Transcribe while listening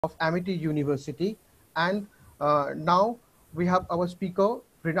of Amity University. And now we have our speaker,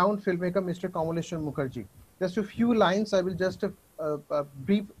 renowned filmmaker, Mr. Kamaleshwar Mukherjee. Just a few lines. I will just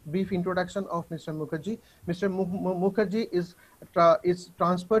brief introduction of Mr. Mukherjee. Mr. Mukherjee is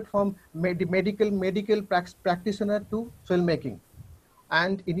transferred from medical practitioner to filmmaking.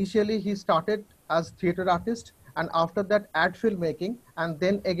 And initially he started as theater artist, and after that ad filmmaking, and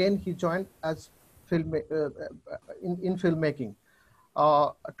then again he joined as in filmmaking.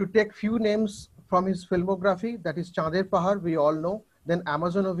 To take few names from his filmography, that is Chander Pahar, we all know, then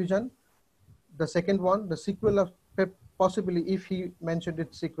Amazon Vision, the second one, the sequel of, possibly if he mentioned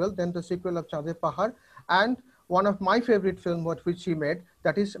its sequel, then the sequel of Chander Pahar, and one of my favorite film which he made,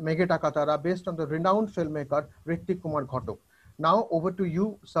 that is Megheta Katara, based on the renowned filmmaker Ritik Kumar Ghatak. Now over to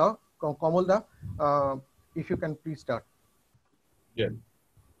you, sir, Kamalda, if you can please start. Yeah.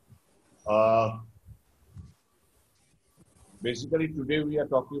 Basically, today we are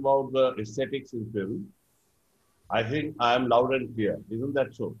talking about the aesthetics in film. I think I am loud and clear. Isn't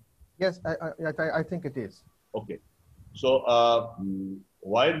that so? Yes, I think it is. Okay. So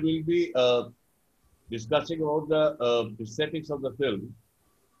while we'll be discussing about the aesthetics of the film,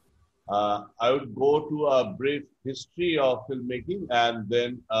 I would go to a brief history of filmmaking, and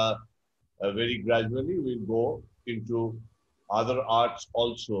then very gradually we'll go into other arts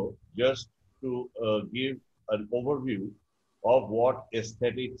also, just to give an overview of what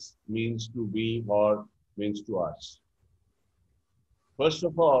aesthetics means to be or means to us. First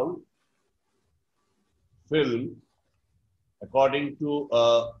of all, film, according to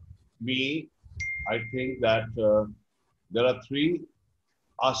me, I think that there are three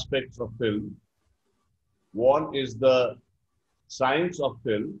aspects of film. One is the science of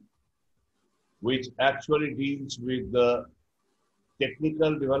film, which actually deals with the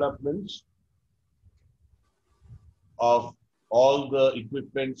technical developments of all the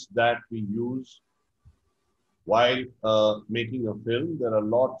equipments that we use while making a film. There are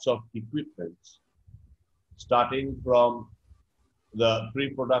lots of equipments, starting from the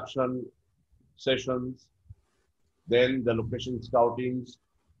pre-production sessions, then the location scoutings,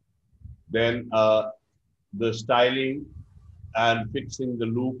 then the styling and fixing the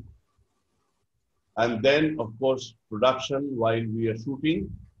loop, and then of course production while we are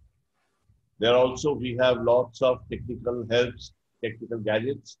shooting. There also we have lots of technical helps, technical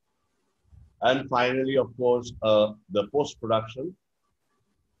gadgets, and finally of course the post-production.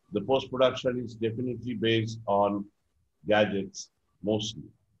 The post-production is definitely based on gadgets mostly.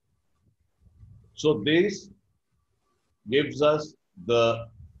 So this gives us the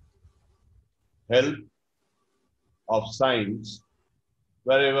help of science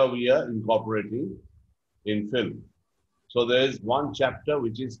wherever we are incorporating in film. So there is one chapter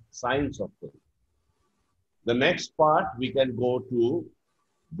which is science of film. The next part we can go to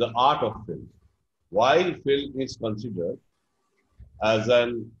the art of film. While film is considered as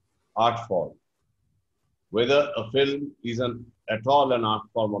an art form, whether a film is at all an art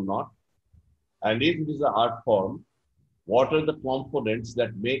form or not, and if it is an art form, what are the components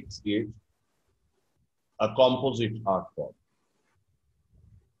that makes it a composite art form?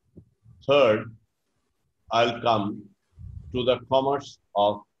 Third, I'll come to the commerce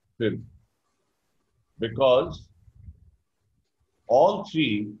of film, because all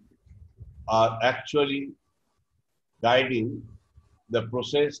three are actually guiding the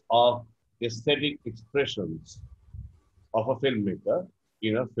process of aesthetic expressions of a filmmaker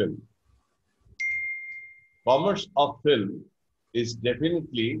in a film. Commerce of film is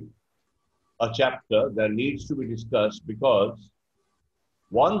definitely a chapter that needs to be discussed, because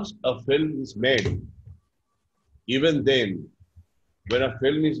once a film is made, even then, when a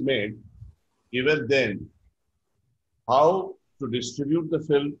film is made, even then, how to distribute the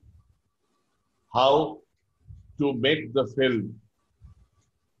film, how to make the film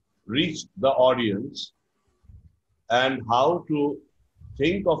reach the audience, and how to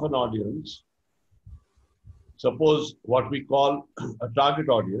think of an audience. Suppose what we call a target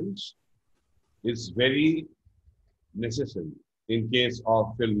audience is very necessary in case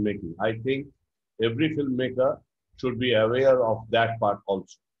of filmmaking. I think every filmmaker should be aware of that part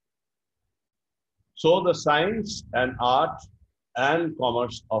also. So the science and art and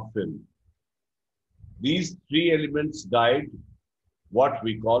commerce of film, these three elements guide what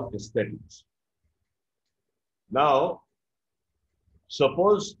we call aesthetics. Now,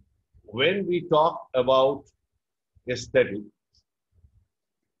 suppose when we talk about aesthetics,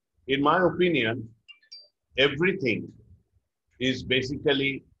 in my opinion, everything is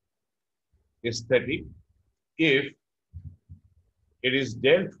basically aesthetic if it is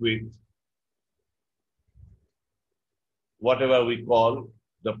dealt with whatever we call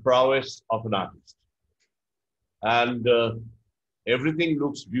the prowess of an artist. And everything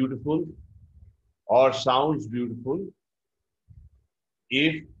looks beautiful or sounds beautiful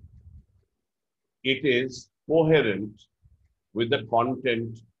if it is coherent with the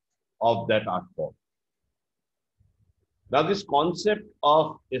content of that art form. Now, this concept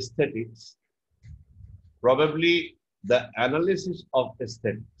of aesthetics, probably the analysis of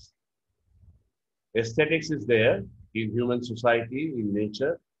aesthetics. Aesthetics is there in human society, in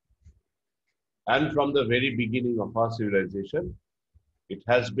nature, and from the very beginning of our civilization, it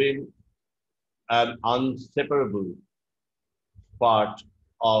has been an inseparable part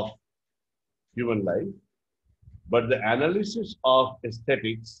of human life. But the analysis of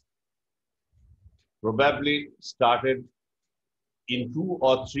aesthetics probably started in 2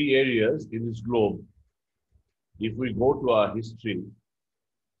 or 3 areas in this globe. If we go to our history,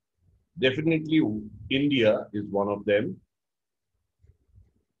 definitely India is one of them.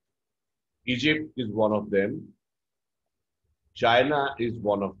 Egypt is one of them. China is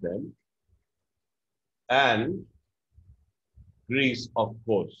one of them. And Greece, of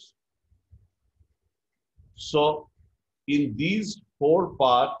course. So, in these 4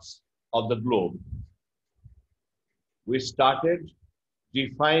 parts of the globe, we started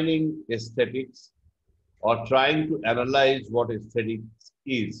defining aesthetics or trying to analyze what aesthetics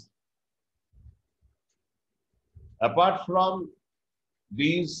is. Apart from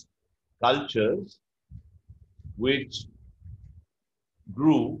these cultures which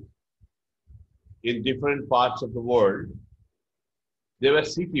grew in different parts of the world, they were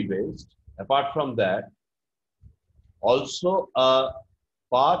city-based. Apart from that, also a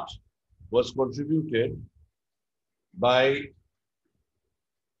part was contributed by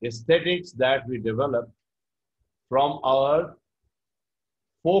aesthetics that we developed from our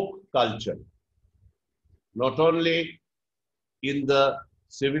folk culture, not only in the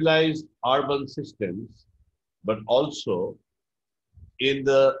civilized urban systems, but also in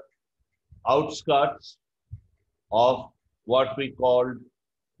the outskirts of what we called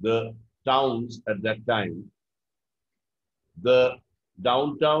the towns at that time, the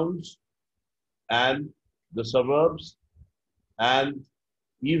downtowns and the suburbs and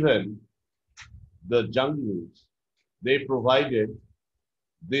even the jungles. They provided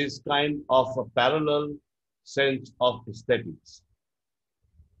this kind of a parallel sense of aesthetics.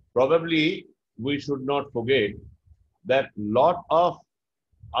 Probably we should not forget that lot of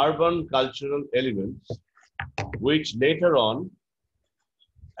urban cultural elements which later on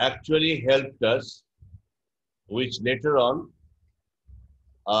actually helped us, which later on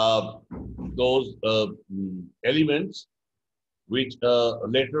those elements which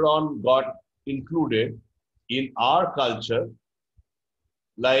later on got included in our culture.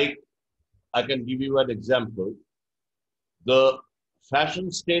 Like, I can give you an example. The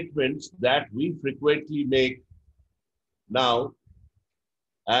fashion statements that we frequently make now,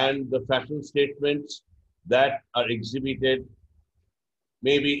 and the fashion statements that are exhibited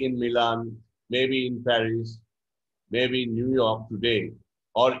maybe in Milan, maybe in Paris, maybe in New York today,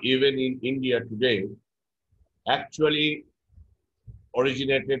 or even in India today, actually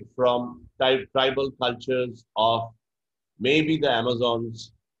originated from tribal cultures of maybe the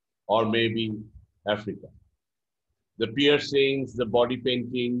Amazons or maybe Africa. The piercings, the body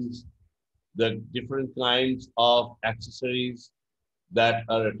paintings, the different kinds of accessories that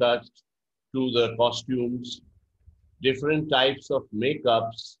are attached to the costumes, different types of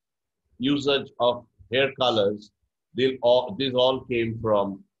makeups, usage of hair colors, these all came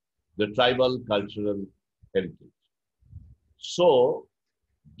from the tribal cultural heritage. So,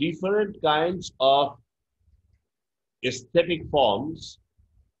 different kinds of aesthetic forms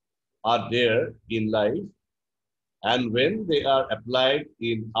are there in life, and when they are applied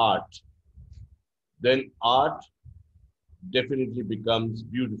in art, then art definitely becomes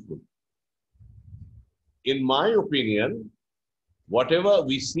beautiful. In my opinion, whatever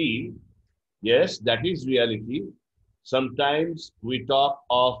we see, yes, that is reality. Sometimes we talk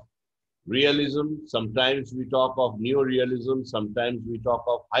of realism, sometimes we talk of neorealism, sometimes we talk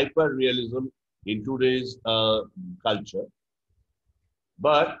of hyper-realism in today's culture.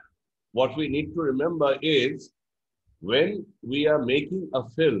 But what we need to remember is, when we are making a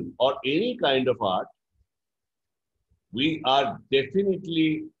film or any kind of art, we are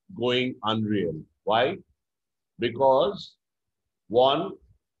definitely going unreal. Why? Because one,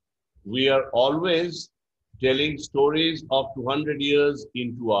 we are always telling stories of 200 years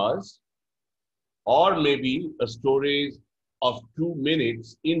into ours, or maybe a story of 2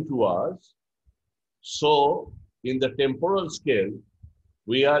 minutes into ours. So, in the temporal scale,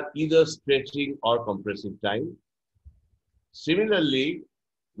 we are either stretching or compressing time. Similarly,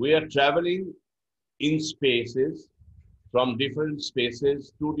 We are traveling in spaces, from different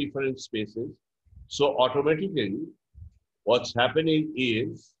spaces to different spaces. So automatically, what's happening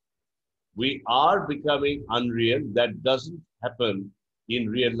is we are becoming unreal. That doesn't happen in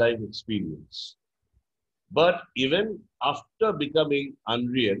real life experience. But even after becoming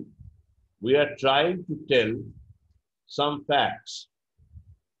unreal, we are trying to tell some facts.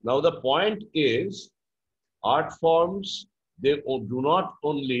 Now, the point is, art forms, they do not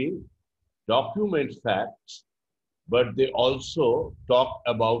only document facts, but they also talk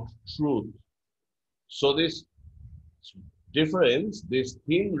about truth. So this difference, this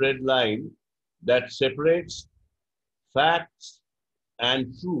thin red line that separates facts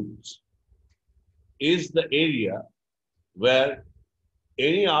and truths, is the area where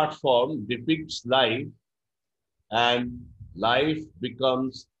any art form depicts life, and life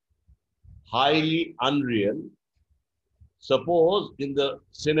becomes highly unreal. Suppose in the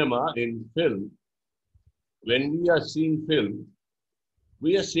cinema, in film, when we are seeing film,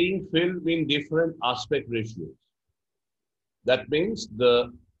 we are seeing film in different aspect ratios. That means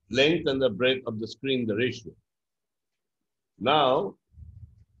the length and the breadth of the screen, the ratio. Now,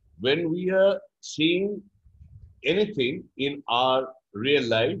 when we are seeing anything in our real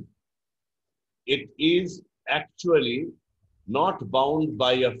life, it is actually not bound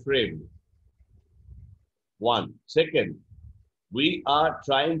by a frame. One. Second, we are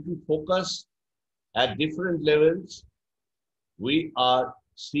trying to focus at different levels. We are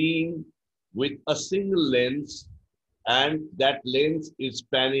seeing with a single lens, and that lens is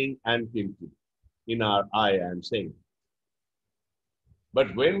panning and tilting in our eye, I'm saying.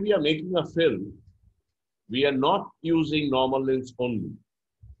 But when we are making a film, we are not using normal lens only.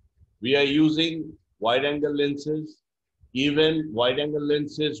 We are using wide angle lenses, even wide angle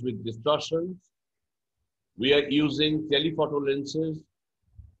lenses with distortions. We are using telephoto lenses,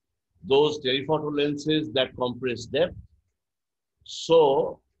 those telephoto lenses that compress depth.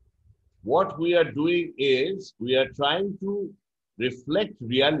 So what we are doing is we are trying to reflect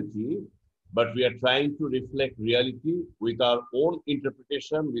reality, but we are trying to reflect reality with our own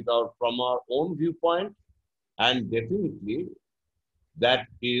interpretation, from our own viewpoint, and definitely that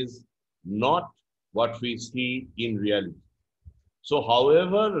is not what we see in reality. So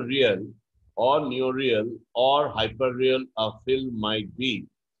however real or neoreal or hyperreal a film might be,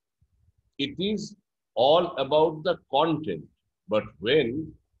 it is all about the content. But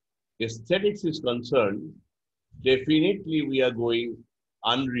when aesthetics is concerned, definitely we are going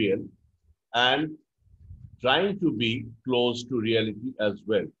unreal and trying to be close to reality as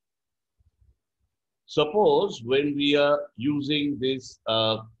well. Suppose when we are using this,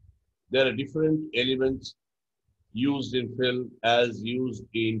 there are different elements used in film as used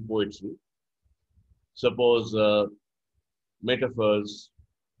in poetry. Suppose metaphors,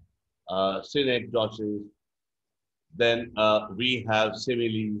 synecdoches, then we have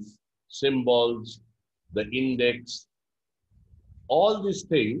similes, symbols, the index, all these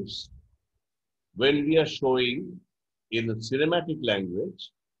things, when we are showing in the cinematic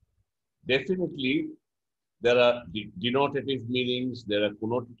language, definitely there are denotative meanings, there are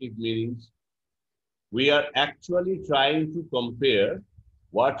connotative meanings. We are actually trying to compare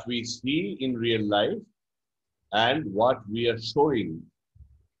what we see in real life and what we are showing,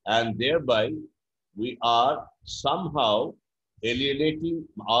 and thereby we are somehow alienating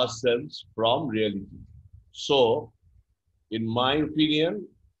ourselves from reality. So, in my opinion,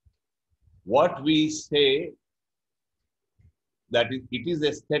 what we say that it is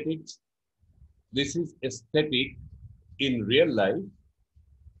aesthetics, this is aesthetic in real life,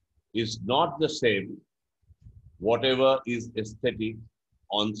 is not the same whatever is aesthetic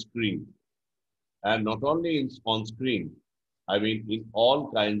on screen. And not only on screen, I mean in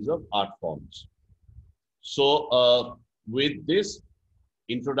all kinds of art forms. So with this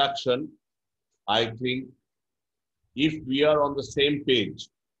introduction, I think if we are on the same page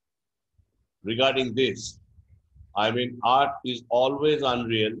regarding this, I mean art is always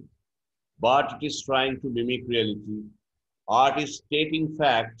unreal, but it is trying to mimic reality. Art is stating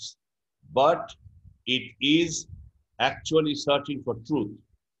facts, but it is actually searching for truth.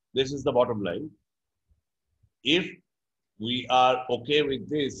 This is the bottom line. If we are okay with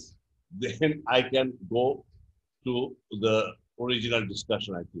this, then I can go to the original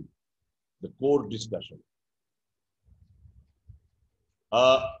discussion, I think, the core discussion.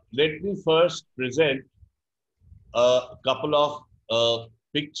 Let me first present a couple of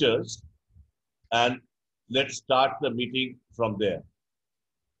pictures, and let's start the meeting from there.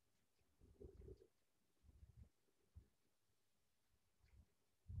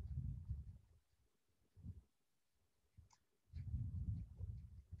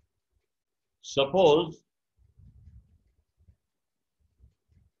 Suppose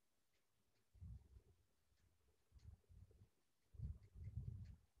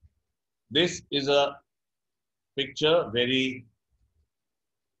this is a picture, very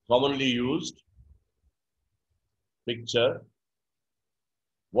commonly used picture.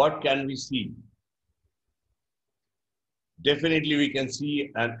 What can we see? Definitely we can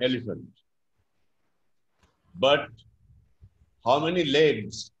see an elephant. But how many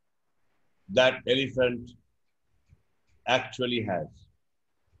legs that elephant actually has?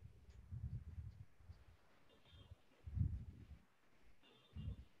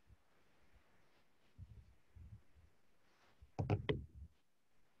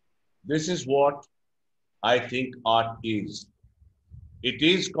 This is what I think art is. It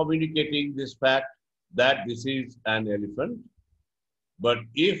is communicating this fact that this is an elephant. But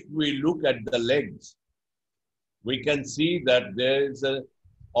if we look at the legs, we can see that there is an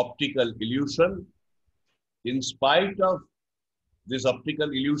optical illusion. In spite of this optical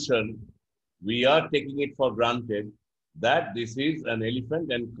illusion, we are taking it for granted that this is an elephant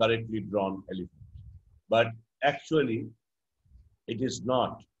and correctly drawn elephant. But actually, it is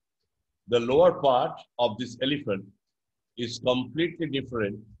not. The lower part of this elephant is completely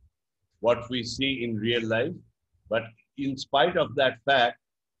different what we see in real life. But in spite of that fact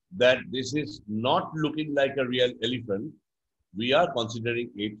that this is not looking like a real elephant, we are considering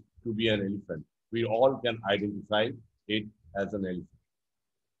it to be an elephant. We all can identify it as an elephant.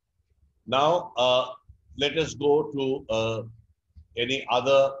 Now, let us go to any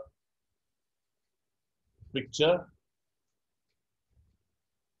other picture.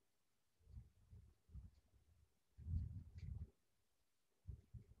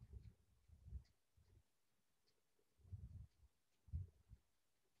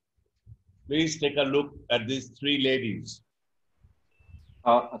 Please take a look at these three ladies.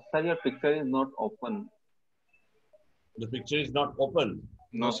 Sir, your picture is not open. The picture is not open.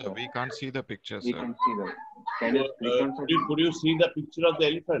 No, sir, we can't see the picture, We sir. can see that. Can you click on Could you see the picture of the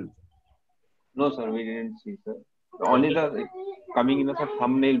elephant? No, sir, we didn't see, sir. Only the coming in as a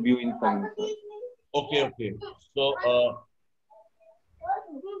thumbnail view in coming, sir. Okay, okay. So,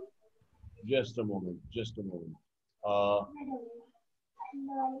 just a moment, just a moment.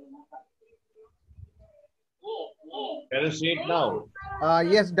 Can you see it now?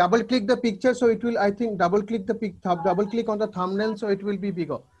 Yes, double click the picture, so it will, I think, double click on the thumbnail, so it will be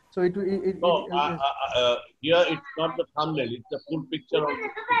bigger. So it here it's not the thumbnail; it's the full picture of.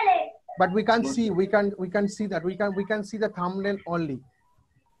 But we can't see. We can see that. We can see the thumbnail only.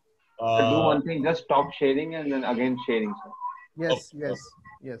 Do one thing. Just stop sharing and then again sharing, sir. Yes, Okay. yes,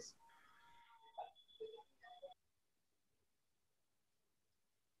 yes.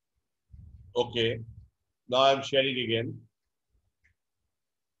 Okay. Now I'm sharing again.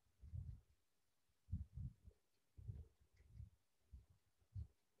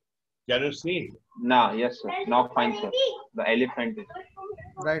 Can you see? Now, yes, sir. Now fine, sir. The elephant is.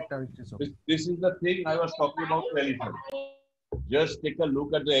 Right now it is okay. This is the thing I was talking about, the elephant. Just take a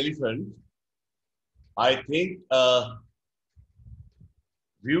look at the elephant. I think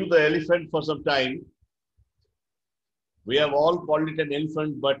view the elephant for some time. We have all called it an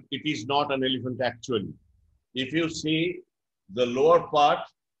elephant, but it is not an elephant actually. If you see the lower part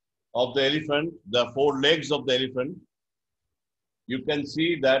of the elephant, the four legs of the elephant, you can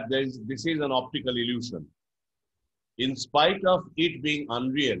see that this is an optical illusion. In spite of it being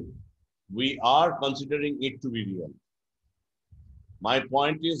unreal, we are considering it to be real. My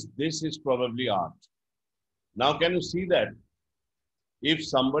point is, this is probably art. Now, can you see that? If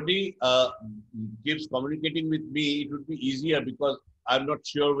somebody keeps communicating with me, it would be easier because I'm not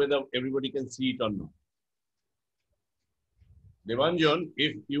sure whether everybody can see it or not. Devanjan,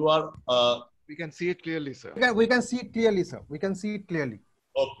 if you are... We can see it clearly, sir. We can see it clearly, sir. We can see it clearly.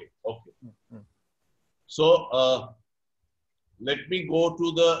 Okay, okay. So, let me go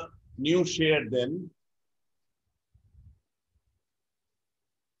to the new share then.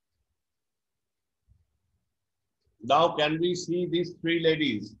 Now, can we see these three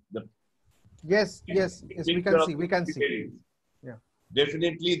ladies? Yes, yes, yes. We can see. We can see. Ladies. Yeah.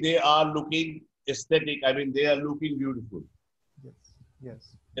 Definitely, they are looking aesthetic. I mean, they are looking beautiful. Yes.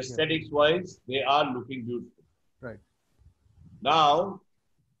 Yes. Aesthetics wise, they are looking beautiful. Right. Now,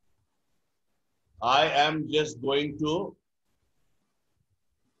 I am just going to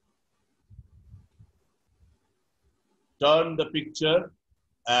turn the picture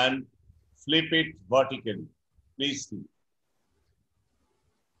and flip it vertically. Please see.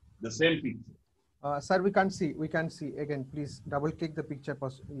 The same picture. Sir, we can't see. We can't see. Again, please double click the picture.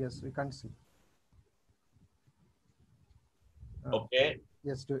 Yes, we can't see. Okay.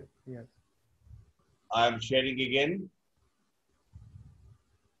 Yes, do it. Yes. I am sharing again.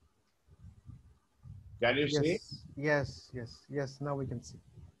 Can you see? Yes. Now we can see.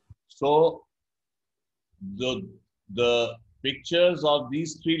 So the pictures of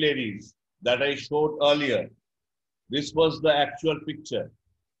these three ladies that I showed earlier, this was the actual picture.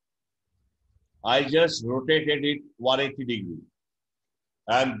 I just rotated it 180 degrees,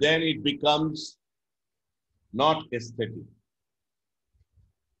 and then it becomes not aesthetic.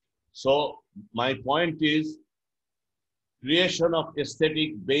 So my point is creation of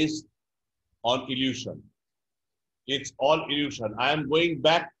aesthetic based on illusion. It's all illusion. I am going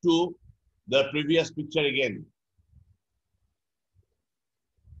back to the previous picture again.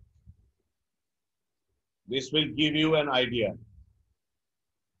 This will give you an idea.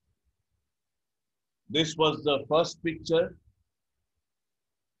 This was the first picture.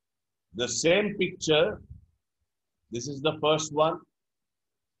 The same picture. This is the first one.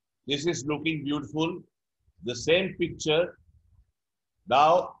 This is looking beautiful. The same picture.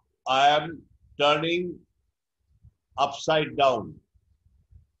 Now I am turning upside down.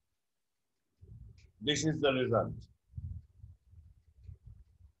 This is the result.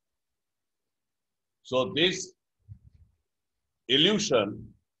 So this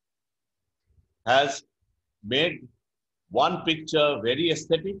illusion has made one picture very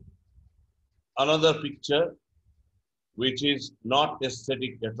aesthetic, another picture which is not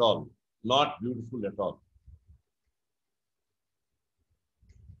aesthetic at all, not beautiful at all.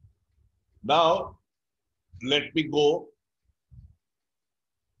 Now, let me go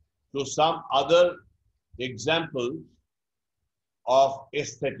to some other examples of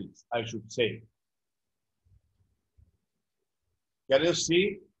aesthetics, I should say. Can you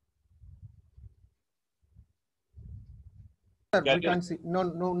see? Sir, we can't see.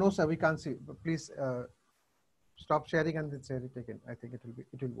 No, sir, we can't see. But please stop sharing and then share it again. I think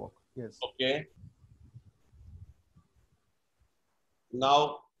it will work. Yes. Okay.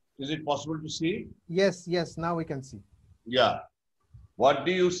 Now, is it possible to see? Yes. Now we can see. Yeah. What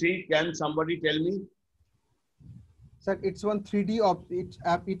do you see? Can somebody tell me? Sir, it's one 3D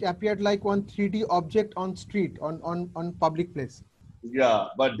it appeared like one 3D object on street on public place. Yeah,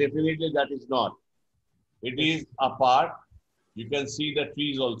 but definitely that is not. It is apart. You can see the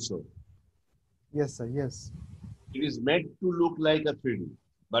trees also. Yes, sir. Yes. It is meant to look like a 3D,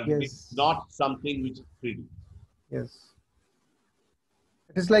 but Yes. it's not something which is 3D. Yes.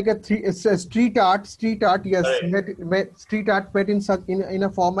 It is like it's a street art. Yes. Street art made in a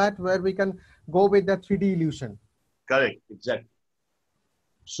format where we can go with the 3D illusion. Correct, exactly.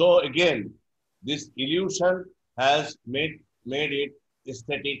 So again, this illusion has made it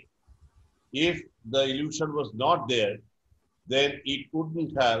aesthetic. If the illusion was not there, then it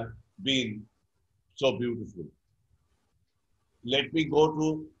wouldn't have been so beautiful. Let me go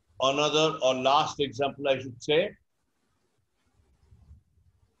to another or last example, I should say.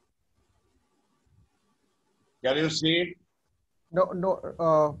 Can you see it?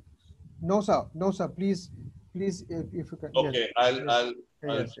 No, sir. Please, if you can. Okay, yes. I'll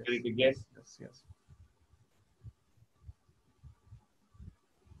share it again. Yes.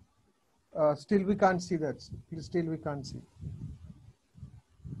 Still we can't see that. Still we can't see.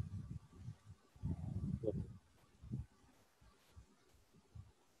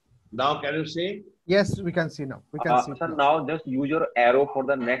 Now can you see? Yes, we can see now. We can see. Sir, now just use your arrow for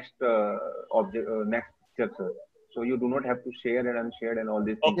the next object, next picture, sir. So you do not have to share and unshare and all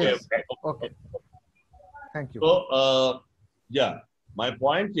these things. Okay. Yes. Okay. Thank you. So, yeah, my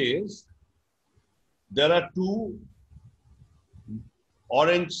point is there are two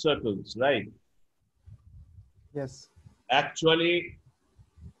orange circles, right? Yes. Actually,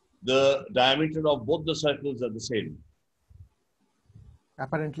 the diameter of both the circles are the same.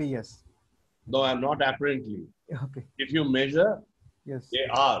 Apparently, yes. No, I'm not apparently. Okay. If you measure, Yes. they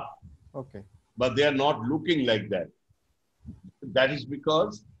are, Okay. but they are not looking like that. That is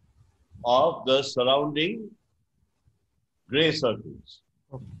because of the surrounding gray circles.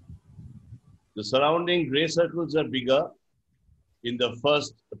 Okay. The surrounding gray circles are bigger in the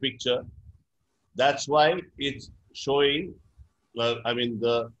first picture. That's why it's showing,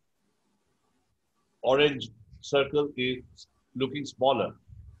 the orange circle is looking smaller.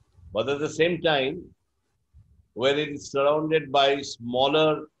 But at the same time, when it is surrounded by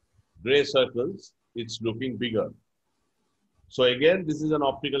smaller gray circles, it's looking bigger. So again, this is an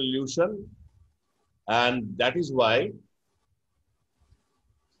optical illusion. And that is why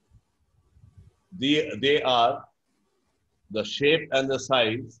they are the shape and the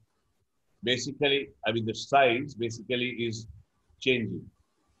size basically, the size basically is changing.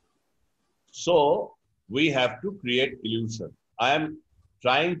 So we have to create illusion. I am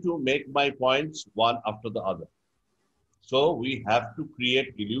trying to make my points one after the other. So we have to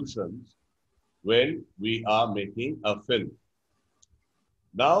create illusions when we are making a film.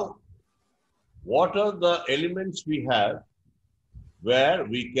 Now, what are the elements we have where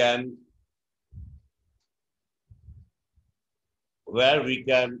we can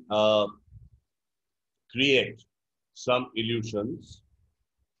create some illusions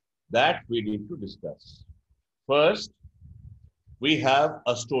that we need to discuss. First, we have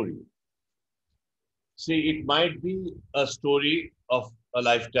a story. See, it might be a story of a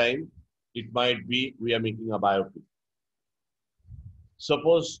lifetime. It might be we are making a biopic.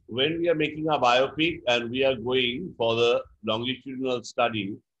 Suppose when we are making a biopic and we are going for the longitudinal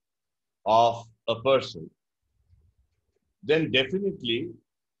study of a person, then definitely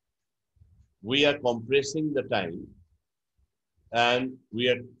we are compressing the time and we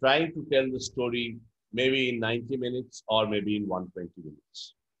are trying to tell the story maybe in 90 minutes or maybe in 120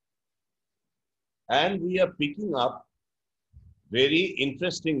 minutes. And we are picking up, very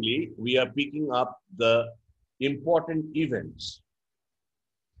interestingly, we are picking up the important events.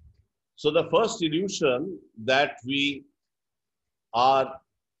 So the first illusion that we are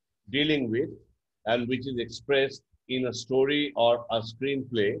dealing with and which is expressed in a story or a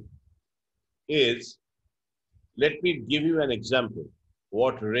screenplay is, let me give you an example,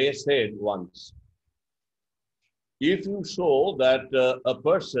 what Ray said once. If you show that a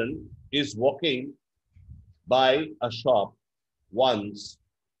person is walking by a shop once,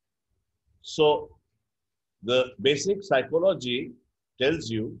 so the basic psychology tells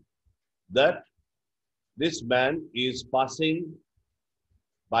you that this man is passing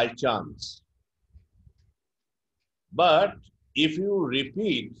by chance. But if you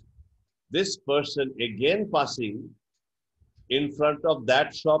repeat this person again passing in front of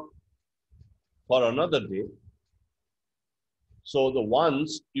that shop for another day, so the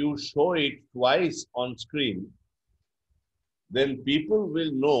once you show it twice on screen, then people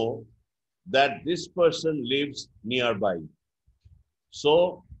will know that this person lives nearby.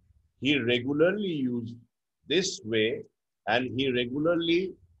 So he regularly uses this way and he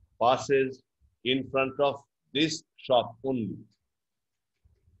regularly passes in front of this shop only.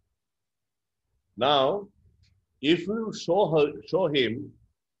 Now, if you show him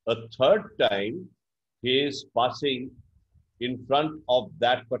a third time, he is passing in front of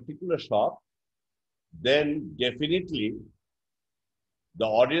that particular shop, then definitely the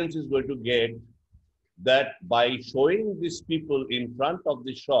audience is going to get that by showing these people in front of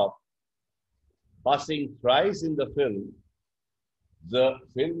the shop, passing thrice in the film, the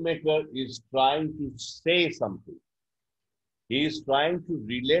filmmaker is trying to say something. He is trying to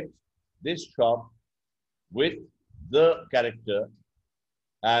relate this shop with the character,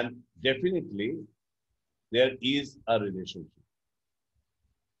 and definitely there is a relationship.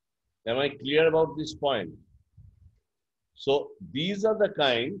 Am I clear about this point? So these are the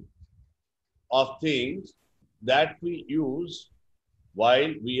kind of things that we use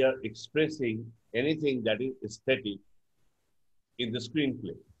while we are expressing anything that is aesthetic in the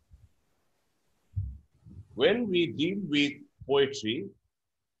screenplay. When we deal with poetry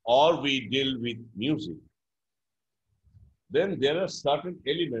or we deal with music, then there are certain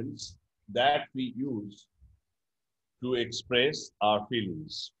elements that we use to express our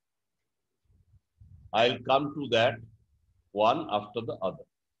feelings. I'll come to that one after the other.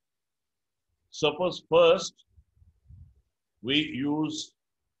 Suppose first we use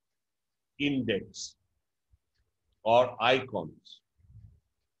index or icons.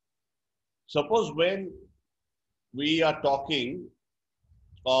 Suppose when we are talking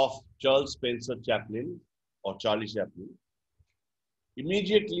of Charles Spencer Chaplin or Charlie Chaplin,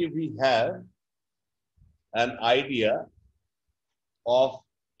 immediately we have an idea of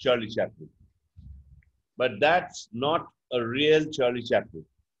Charlie Chaplin. But that's not a real Charlie Chaplin.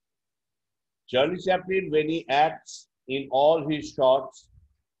 Charlie Chaplin, when he acts in all his shots,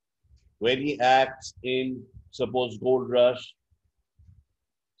 when he acts in, suppose, Gold Rush,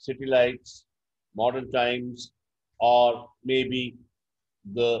 City Lights, Modern Times, or maybe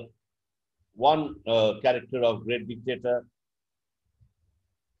the one character of Great Dictator,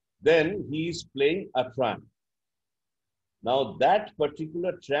 then he is playing a tramp. Now that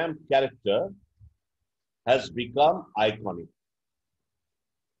particular tramp character has become iconic.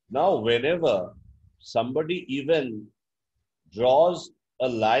 Now whenever somebody even draws a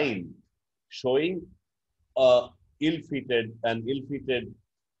line showing an ill-fitted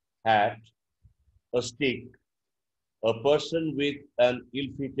hat, a stick, a person with an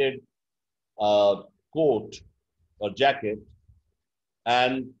ill-fitted coat or jacket,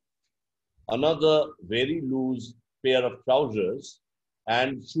 and another very loose pair of trousers,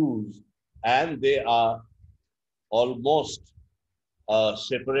 and shoes, and they are almost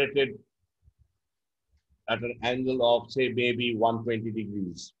separated at an angle of, say, maybe 120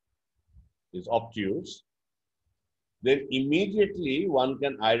 degrees, is obtuse, then immediately one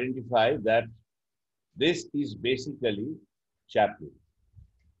can identify that this is basically Chaplin.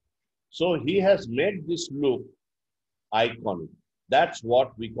 So he has made this look iconic. That's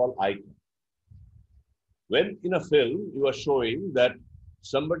what we call icon. When in a film you are showing that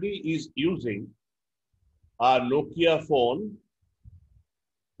somebody is using a Nokia phone,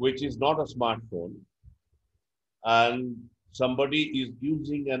 which is not a smartphone, and somebody is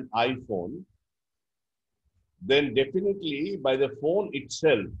using an iPhone, then definitely by the phone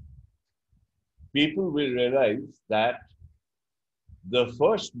itself, people will realize that the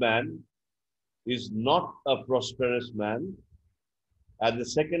first man is not a prosperous man, and the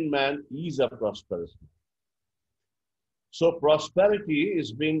second man is a prosperous man. So prosperity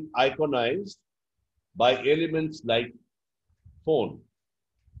is being iconized by elements like phone.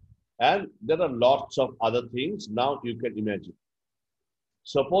 And there are lots of other things now you can imagine.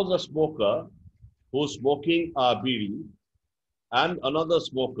 Suppose a smoker who's smoking a bidi and another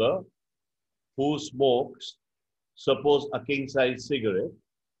smoker who smokes, suppose, a king-size cigarette.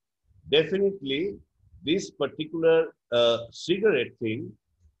 Definitely, this particular cigarette thing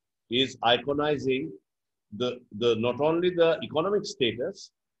is iconizing the not only the economic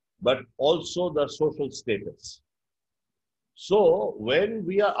status, but also the social status. So when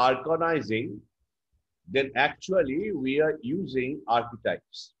we are iconizing, then actually we are using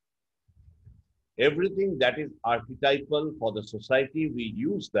archetypes. Everything that is archetypal for the society, we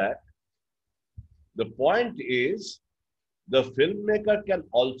use that. The point is, the filmmaker can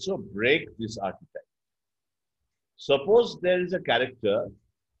also break this archetype. Suppose there is a character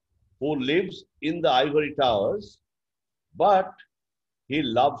who lives in the ivory towers, but he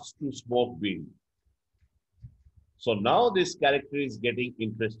loves to smoke weed. So now this character is getting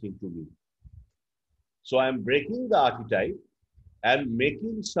interesting to me. So I'm breaking the archetype and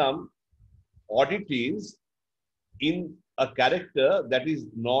making some oddities in a character that is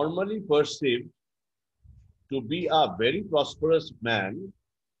normally perceived to be a very prosperous man,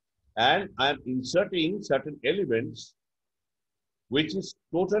 and I'm inserting certain elements which is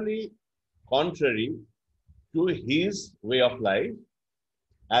totally contrary to his way of life.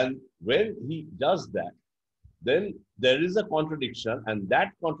 And when he does that, then there is a contradiction, and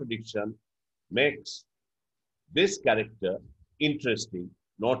that contradiction makes this character interesting.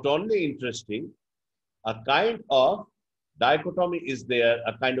 Not only interesting, a kind of dichotomy is there,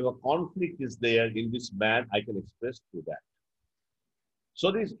 a kind of a conflict is there in this man, I can express through that.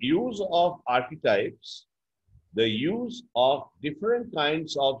 So this use of archetypes, the use of different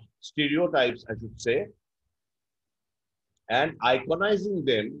kinds of stereotypes, I should say, and iconizing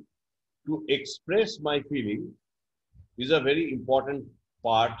them to express my feeling is a very important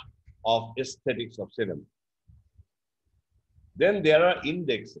part of aesthetics of cinema. Then there are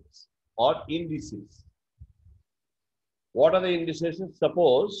indexes or indices. What are the indices?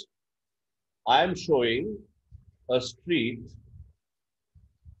 Suppose I am showing a street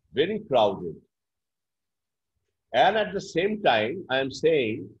very crowded, and at the same time I am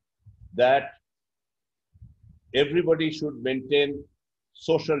saying that everybody should maintain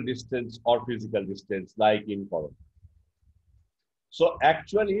social distance or physical distance like in Corona. So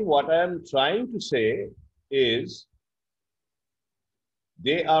actually what I am trying to say is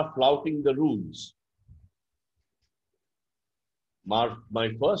they are flouting the rules. My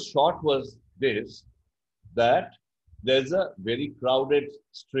first shot was this, that there's a very crowded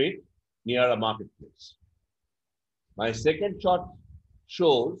street near a marketplace. My second shot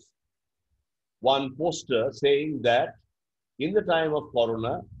shows one poster saying that in the time of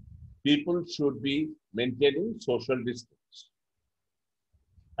Corona, people should be maintaining social distance.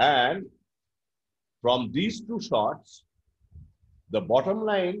 And from these two shots, the bottom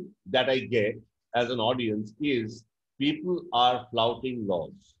line that I get as an audience is people are flouting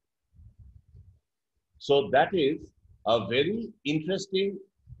laws. So that is a very interesting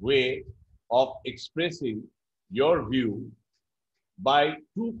way of expressing your view by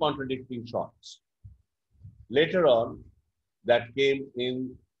two contradicting shots. Later on, that came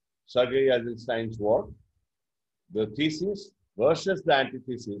in Sergei Eisenstein's work, the thesis versus the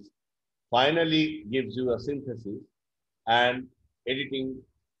antithesis finally gives you a synthesis, and editing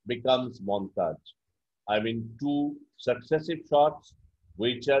becomes montage. I mean, two successive shots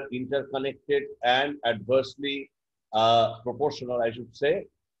which are interconnected and adversely proportional, I should say,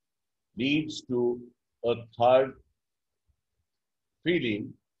 leads to a third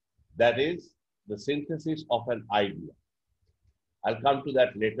feeling, that is the synthesis of an idea. I'll come to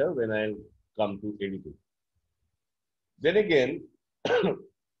that later when I'll come to editing. Then again,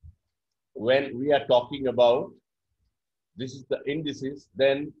 when we are talking about, this is the indices,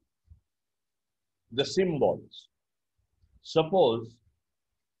 then the symbols. Suppose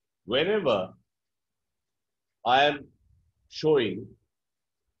whenever I am showing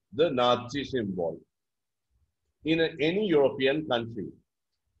the Nazi symbol in any European country,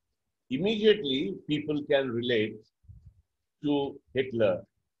 immediately people can relate to Hitler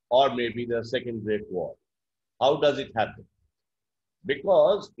or maybe the Second Great War. How does it happen?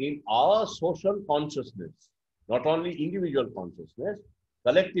 Because in our social consciousness, not only individual consciousness,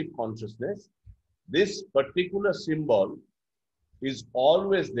 collective consciousness, this particular symbol is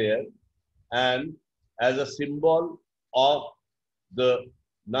always there and as a symbol of the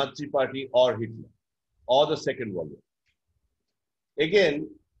Nazi Party or Hitler or the Second World War. Again,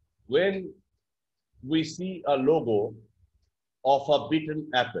 when we see a logo of a beaten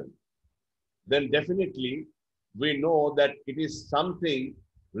apple, then definitely we know that it is something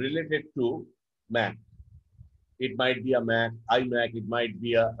related to Mac. It might be a Mac, iMac, it might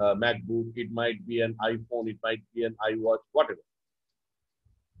be a MacBook, it might be an iPhone, it might be an iWatch, whatever.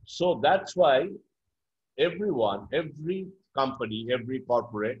 So that's why everyone, every company, every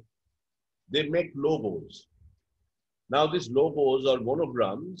corporate, they make logos. Now these logos or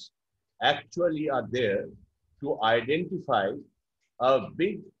monograms actually are there to identify a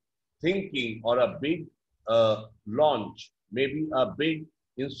big thinking or a big launch, maybe a big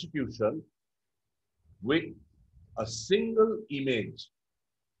institution with a single image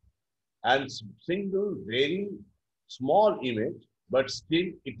and single very small image, but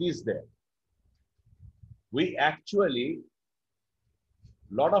still it is there. We actually,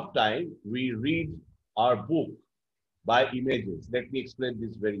 lot of time, we read our book by images. Let me explain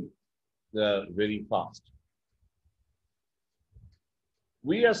this very fast.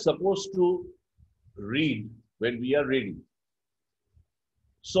 We are supposed to read when we are reading.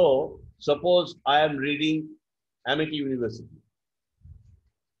 So, suppose I am reading Amity University.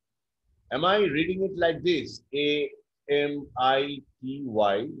 Am I reading it like this? A-M-I-T-Y.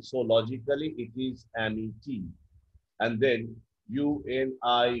 So, logically, it is Amity. And then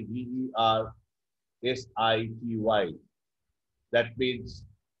U-N-I-V-E-R-S-I-T-Y. That means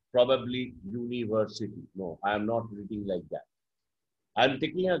probably university. No, I am not reading like that. I'm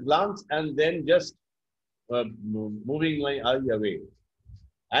taking a glance and then just moving my eye away.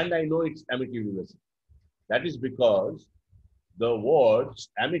 And I know it's Amity University. That is because the words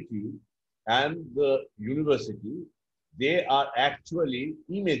Amity and the university, they are actually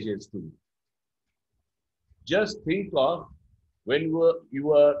images to me. Just think of when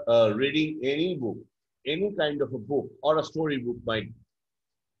you are reading any book, any kind of a book or a storybook might be.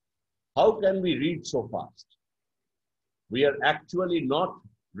 How can we read so fast? We are actually not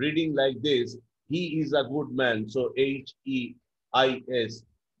reading like this. He is a good man. So H-E-I-S-G-O-O-D-M-A-N.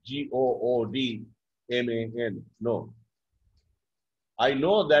 No. I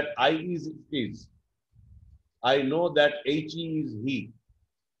know that I is is. I know that H-E is he.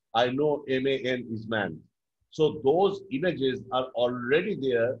 I know M-A-N is man. So those images are already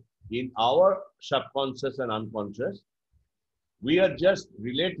there in our subconscious and unconscious. We are just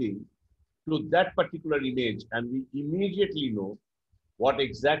relating to that particular image and we immediately know what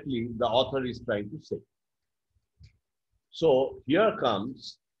exactly the author is trying to say. So here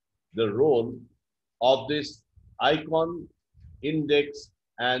comes the role of this icon, index,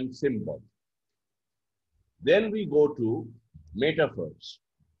 and symbol. Then we go to metaphors.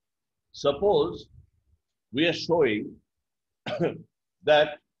 Suppose we are showing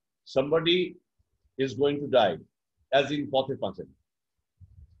that somebody is going to die, as in Pothe Pachen.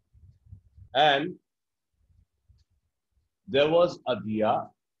 And there was a diya,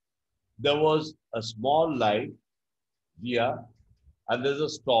 there was a small light, diya, and there's a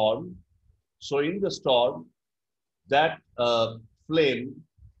storm. So in the storm, that flame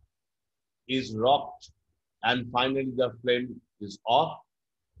is rocked and finally the flame is off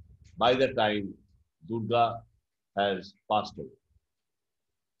by the time Durga has passed away.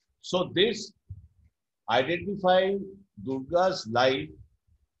 So this identifying Durga's life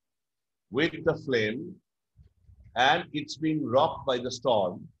with the flame and it's being rocked by the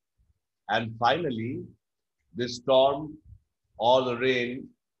storm and finally the storm or the rain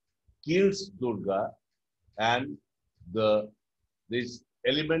kills Durga and this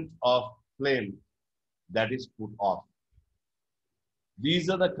element of flame that is put off. These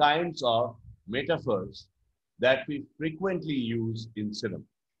are the kinds of metaphors that we frequently use in cinema.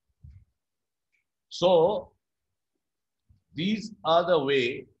 So these are the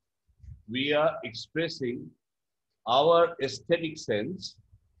way we are expressing our aesthetic sense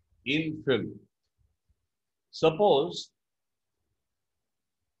in film. Suppose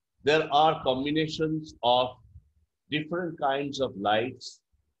there are combinations of different kinds of lights,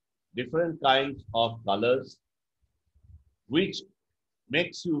 different kinds of colors, which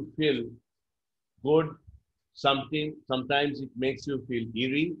makes you feel good. Sometimes it makes you feel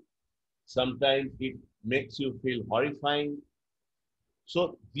eerie. Sometimes it makes you feel horrifying.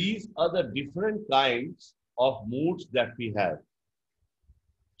 So these are the different kinds of moods that we have.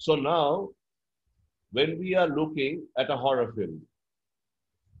 So now, when we are looking at a horror film,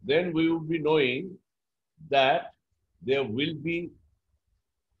 then we will be knowing that there will be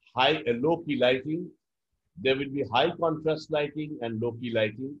low-key lighting, there will be high contrast lighting and low-key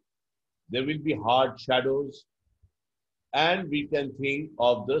lighting, there will be hard shadows, and we can think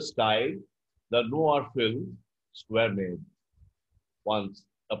of the style the noir films were made once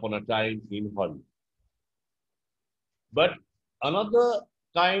upon a time in Hollywood. But another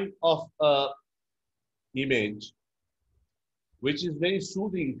kind of image which is very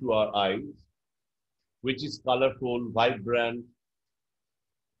soothing to our eyes, which is colorful, vibrant,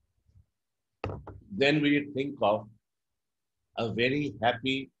 then we think of a very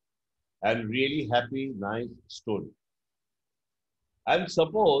happy and really happy, nice story. And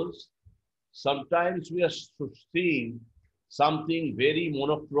suppose sometimes we are seeing something very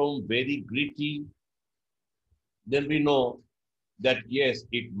monochrome, very gritty, then we know that yes,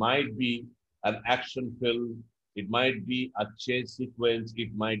 it might be an action film, it might be a chase sequence, it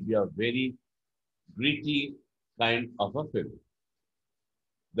might be a very gritty kind of a film.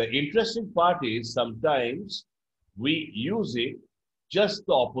 The interesting part is sometimes we use it just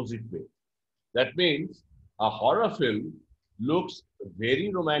the opposite way. That means a horror film looks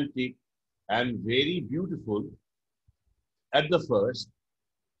very romantic and very beautiful at the first.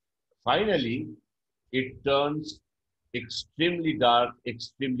 Finally, it turns extremely dark,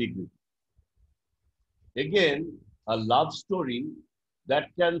 extremely gritty. Again, a love story that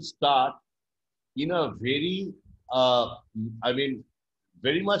can start in a very,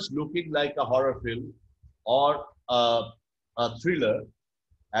 very much looking like a horror film or a thriller,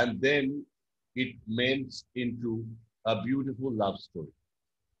 and then it mends into a beautiful love story.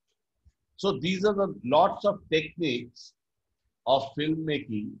 So these are the lots of techniques of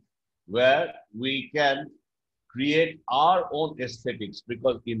filmmaking where we can create our own aesthetics,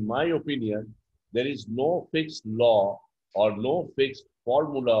 because in my opinion, there is no fixed law or no fixed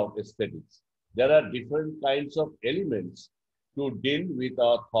formula of aesthetics. There are different kinds of elements to deal with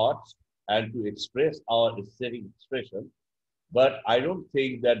our thoughts and to express our aesthetic expression. But I don't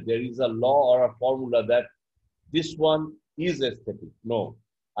think that there is a law or a formula that this one is aesthetic. No,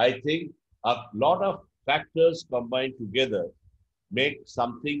 I think a lot of factors combined together make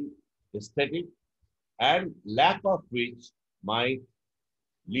something aesthetic, and lack of which might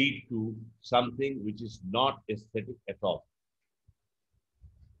lead to something which is not aesthetic at all.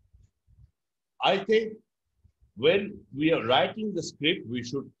 I think when we are writing the script, we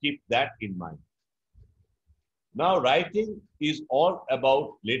should keep that in mind. Now, writing is all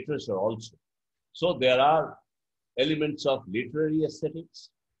about literature also. So there are elements of literary aesthetics,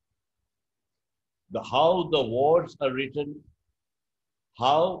 how the words are written,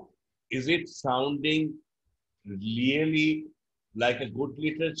 how is it sounding really like a good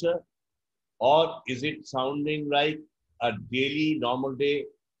literature, or is it sounding like a daily, normal day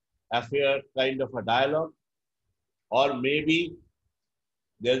affair kind of a dialogue, or maybe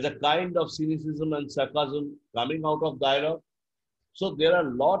there's a kind of cynicism and sarcasm coming out of dialogue. So there are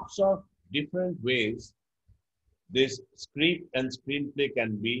lots of different ways this script and screenplay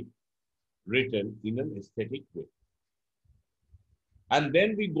can be written in an aesthetic way. And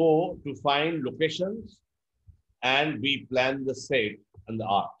then we go to find locations and we plan the set and the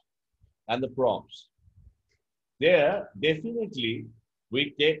art and the props. There, definitely,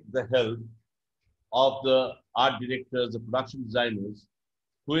 we take the help of the art directors, the production designers,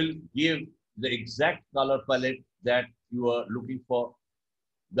 who will give the exact color palette that you are looking for,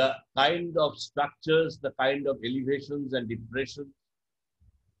 the kind of structures, the kind of elevations and depressions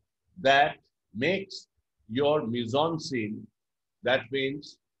that makes your mise-en-scene. That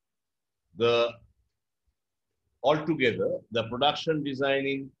means altogether, the production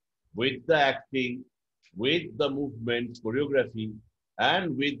designing with the acting, with the movement, choreography,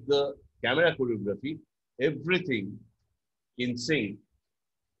 and with the camera choreography, everything in sync,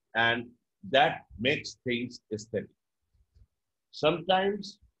 and that makes things aesthetic.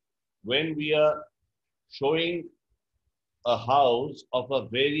 Sometimes when we are showing a house of a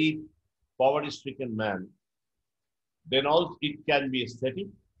very poverty-stricken man, then also it can be aesthetic.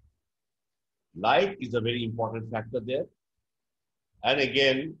 Light is a very important factor there. And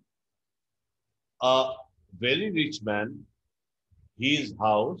again, a very rich man, his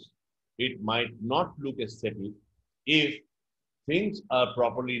house, it might not look aesthetic if things are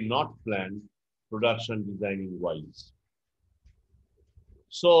properly not planned, production designing wise.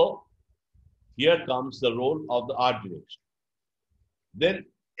 So here comes the role of the art direction. Then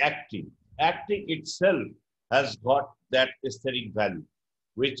acting. Acting itself has got that aesthetic value,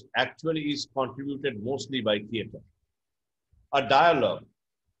 which actually is contributed mostly by theatre. A dialogue.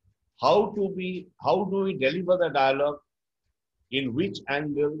 How do we deliver the dialogue? In which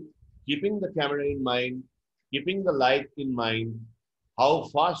angle, keeping the camera in mind, keeping the light in mind, how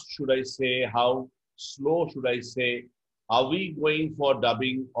fast should I say, how slow should I say, are we going for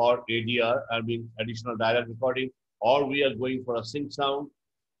dubbing or ADR, I mean additional dialogue recording, or we are going for a sync sound?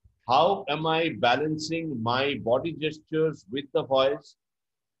 How am I balancing my body gestures with the voice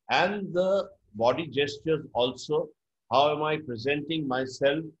and the body gestures also? How am I presenting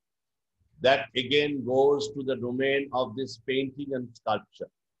myself? That again goes to the domain of this painting and sculpture.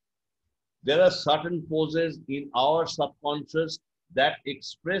 There are certain poses in our subconscious that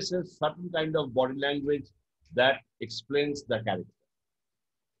expresses certain kind of body language that explains the character.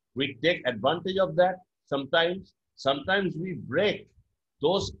 We take advantage of that sometimes. Sometimes we break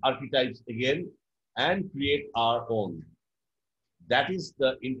those archetypes again and create our own. That is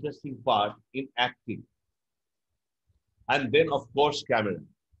the interesting part in acting. And then, of course, camera.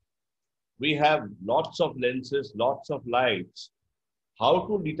 We have lots of lenses, lots of lights. How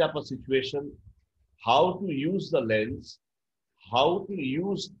to lit up a situation, how to use the lens, how to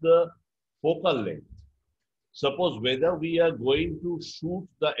use the focal length. Suppose whether we are going to shoot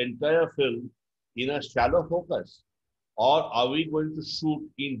the entire film in a shallow focus or are we going to shoot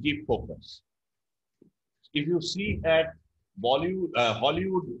in deep focus. If you see at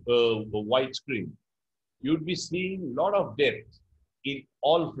Hollywood widescreen, you'd be seeing a lot of depth in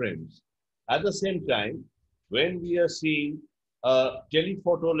all frames. At the same time, when we are seeing a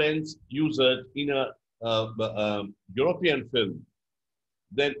telephoto lens usage in a European film,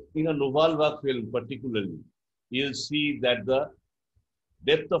 then in a Nouvelle Vague film particularly, you'll see that the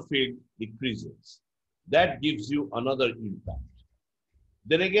depth of field decreases. That gives you another impact.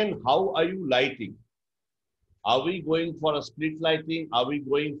 Then again, how are you lighting? Are we going for a split lighting? Are we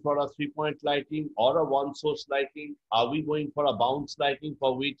going for a 3-point lighting or a one source lighting? Are we going for a bounce lighting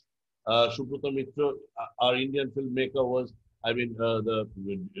for which Subrata Mitra, our Indian filmmaker was, the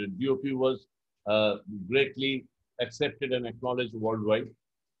DOP was greatly accepted and acknowledged worldwide.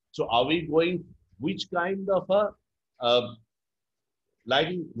 So are we going, which kind of a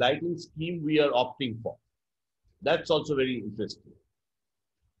lighting scheme we are opting for? That's also very interesting.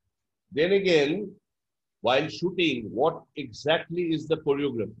 Then again, while shooting, what exactly is the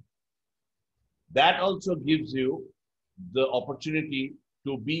choreography? That also gives you the opportunity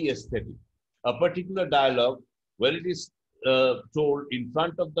to be aesthetic. A particular dialogue, when it is told in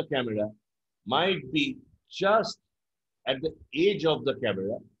front of the camera, might be just at the edge of the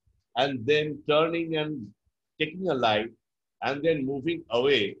camera and then turning and taking a light and then moving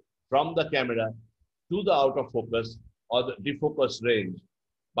away from the camera to the out of focus or the defocus range.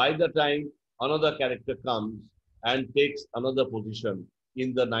 By the time another character comes and takes another position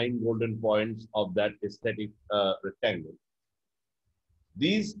in the 9 golden points of that aesthetic rectangle.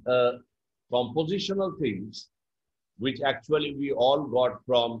 These compositional things, which actually we all got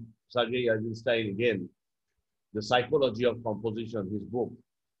from Sergei Eisenstein again, The Psychology of Composition, his book.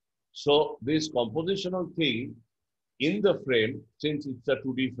 So this compositional thing in the frame, since it's a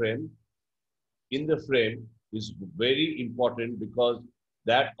 2D frame, in the frame is very important because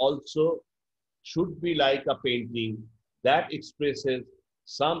that also should be like a painting that expresses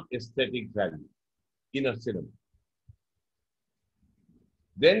some aesthetic value in a cinema.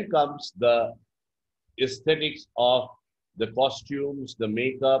 Then comes the aesthetics of the costumes, the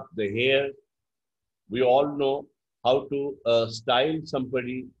makeup, the hair. We all know how to style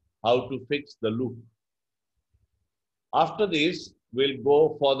somebody, how to fix the look. After this, we'll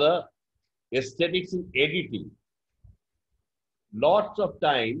go for the aesthetics in editing. Lots of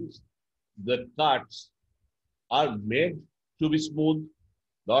times, the cuts are made to be smooth.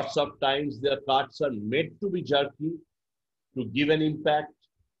 Lots of times, the cuts are made to be jerky to give an impact.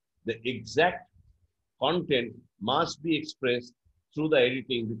 The exact content must be expressed through the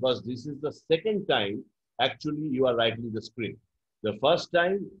editing because this is the second time actually you are writing the script. The first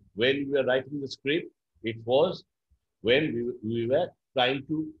time when we were writing the script, it was when we were trying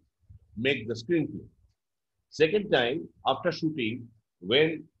to make the screenplay. Second time after shooting,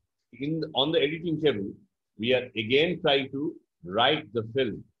 when on the editing table, we are again trying to write the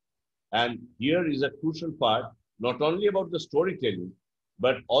film. And here is a crucial part, not only about the storytelling,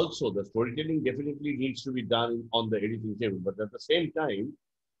 but also the storytelling definitely needs to be done on the editing table. But at the same time,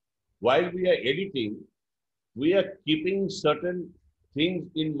 while we are editing, we are keeping certain things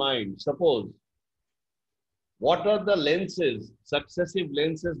in mind. Suppose, what are the lenses, successive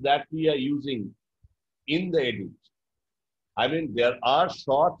lenses that we are using in the edit? I mean, there are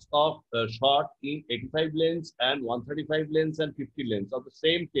shots of shot in 85 lens and 135 lens and 50 lens of the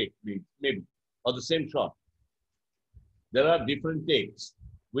same take, maybe, or the same shot. There are different takes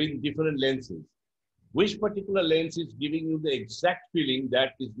with different lenses. Which particular lens is giving you the exact feeling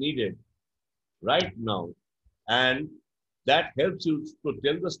that is needed right now? And that helps you to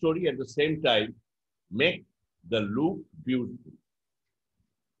tell the story at the same time, make the look beautiful.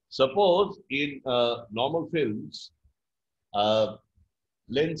 Suppose in normal films,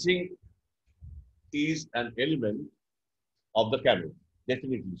 lensing is an element of the camera,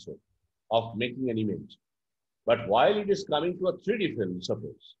 definitely so, of making an image. But while it is coming to a 3D film,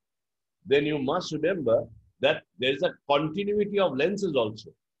 suppose, then you must remember that there is a continuity of lenses also.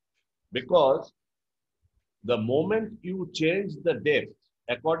 Because the moment you change the depth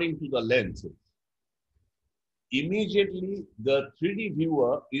according to the lenses, immediately the 3D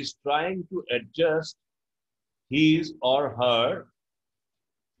viewer is trying to adjust his or her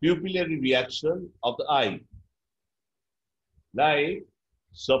pupillary reaction of the eye. Like,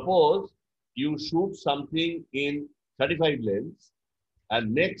 suppose you shoot something in 35 lens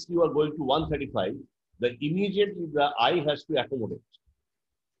and next you are going to 135, then immediately the eye has to accommodate.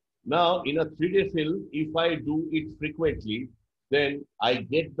 Now, in a 3D film, if I do it frequently, then I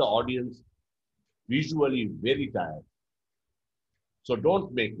get the audience visually very tired. So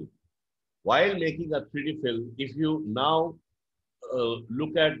don't make it. While making a 3D film, if you now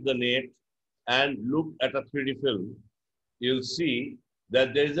look at the net and look at a 3D film, you'll see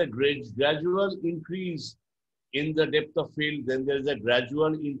that there is a gradual increase in the depth of field, then there is a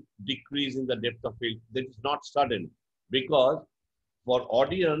gradual decrease in the depth of field. That is not sudden, because for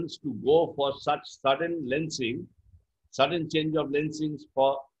audience to go for such sudden lensing, sudden change of lensings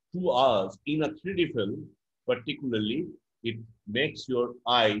for 2 hours in a 3D film, particularly, it makes your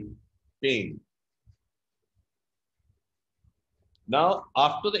eye pain. Now,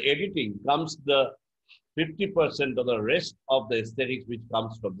 after the editing comes the 50% of the rest of the aesthetics which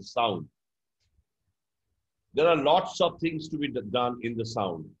comes from the sound. There are lots of things to be done in the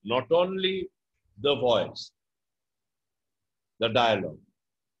sound, not only the voice, the dialogue.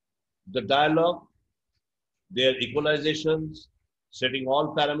 The dialogue, their equalizations, setting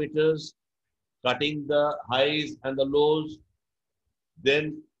all parameters, cutting the highs and the lows,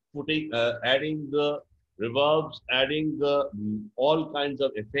 then adding the reverbs, adding the all kinds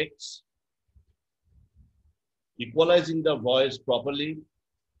of effects, equalizing the voice properly,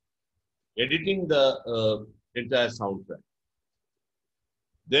 editing the entire soundtrack.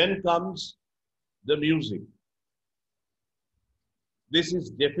 Then comes the music. This is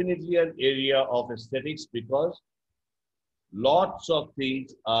definitely an area of aesthetics because lots of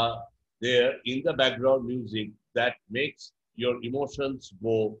things are there in the background music that makes your emotions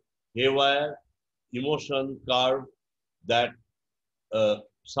go haywire, emotion curve that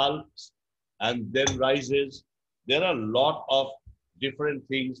sulks and then rises. There are a lot of different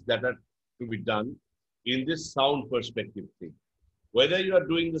things that are to be done in this sound perspective thing. Whether you are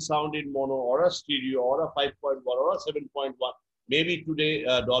doing the sound in mono or a stereo or a 5.1 or a 7.1, maybe today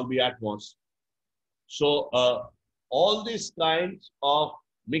Dolby Atmos. So all these kinds of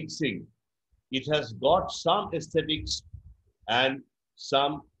mixing, it has got some aesthetics and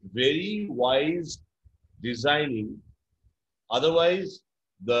some very wise designing. Otherwise,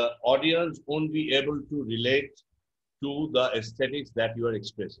 the audience won't be able to relate to the aesthetics that you are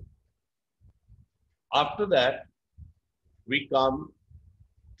expressing. After that, we come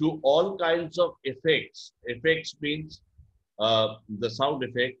to all kinds of effects. Effects means the sound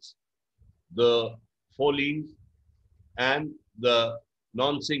effects, the Foley's, and the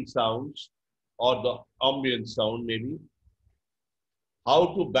non-sync sounds or the ambient sound maybe.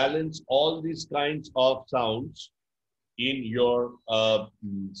 How to balance all these kinds of sounds in your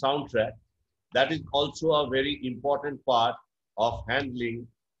soundtrack. That is also a very important part of handling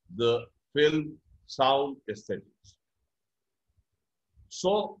the film sound aesthetics.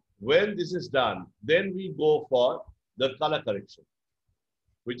 So when this is done, then we go for the color correction,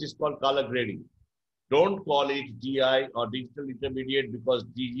 which is called color grading. Don't call it DI or digital intermediate because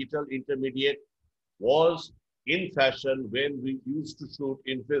digital intermediate was in fashion when we used to shoot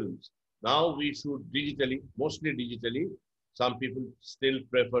in films. Now we shoot digitally, mostly digitally. Some people still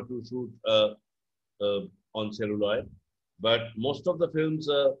prefer to shoot on celluloid, but most of the films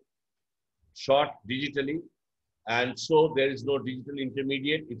shot digitally, and so there is no digital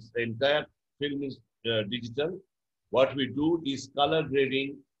intermediate. It's the entire film is digital. What we do is color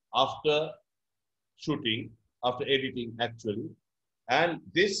grading after shooting, after editing actually. And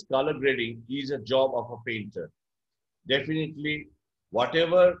this color grading is a job of a painter. Definitely,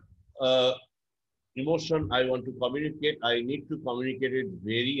 whatever emotion I want to communicate, I need to communicate it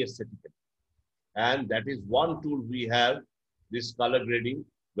very aesthetically. And that is one tool we have, this color grading,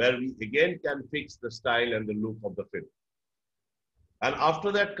 where we again can fix the style and the look of the film. And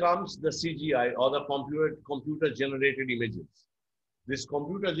after that comes the CGI, or the computer generated images. This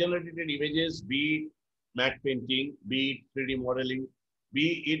computer generated images, be it matte painting, be it 3D modeling,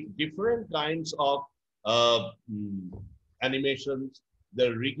 be it different kinds of animations,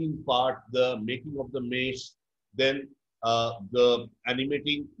 the rigging part, the making of the mesh, then the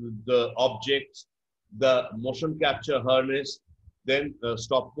animating the objects, the motion capture harness, then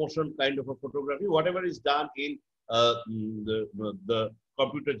stop motion kind of a photography, whatever is done in the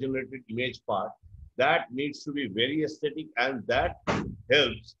computer generated image part, that needs to be very aesthetic, and that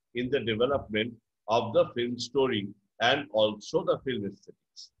helps in the development of the film story and also the film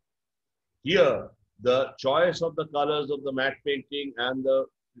aesthetics. Here, the choice of the colors of the matte painting and the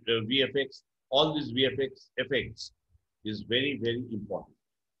VFX, all these VFX effects is very, very important.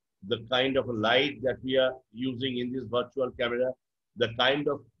 The kind of light that we are using in this virtual camera, the kind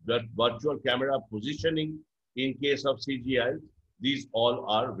of that virtual camera positioning in case of CGI, these all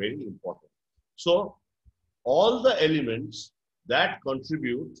are very important. So all the elements that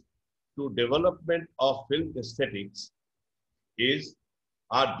contribute to development of film aesthetics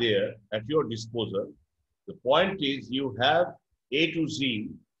are there at your disposal. The point is you have A to Z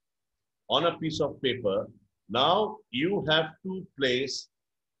on a piece of paper. Now you have to place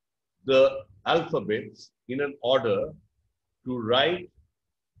the alphabets in an order to write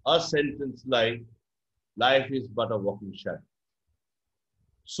a sentence like, life is but a walking shadow.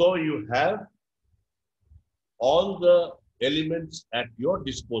 So you have all the elements at your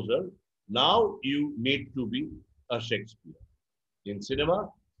disposal. Now you need to be a Shakespeare. In cinema,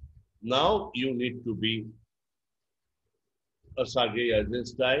 now you need to be a Sergei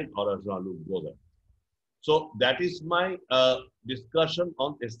Eisenstein or a Jean-Luc Godard. So that is my discussion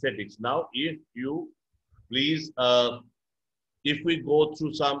on aesthetics. Now, if you please, if we go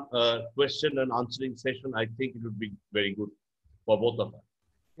through some question and answering session, I think it would be very good for both of us.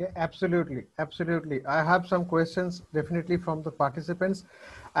 Yeah, absolutely, absolutely. I have some questions definitely from the participants,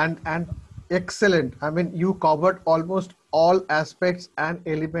 and excellent. I mean, you covered almost all aspects and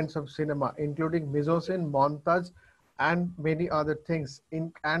elements of cinema, including mise-en-scène, montage, and many other things,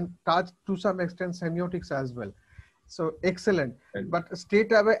 and touched to some extent semiotics as well. So excellent. But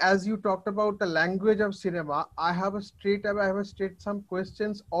straight away, as you talked about the language of cinema, I have some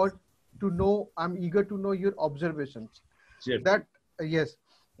questions, or to know, I'm eager to know your observations. Yes. That yes.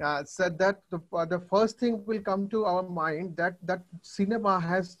 Said that the first thing will come to our mind that cinema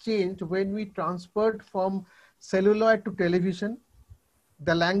has changed when we transferred from celluloid to television.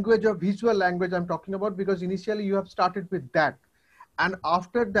 The language of visual language I'm talking about, because initially you have started with that. And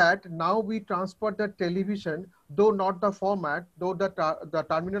after that, now we transport the television, though not the format, though the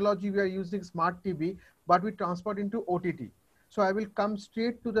terminology we are using smart TV, but we transport into OTT. So I will come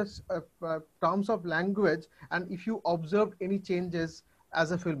straight to the terms of language, and if you observed any changes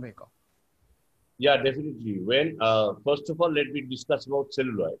as a filmmaker. Yeah, definitely. When first of all, let me discuss about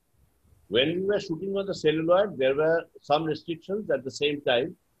celluloid. When we were shooting on the celluloid, there were some restrictions. At the same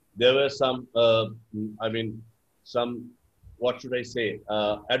time, there were some, what should I say,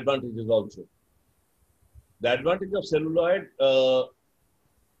 advantages also. The advantage of celluloid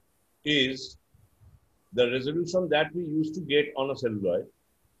is the resolution that we used to get on a celluloid,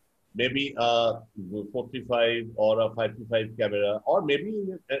 maybe a 45 or a 55 camera, or maybe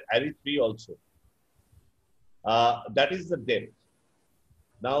an Arri 3 also. That is the depth.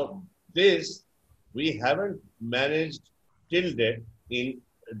 Now, this we haven't managed till date in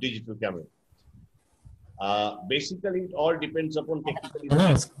digital camera. Basically, it all depends upon technical.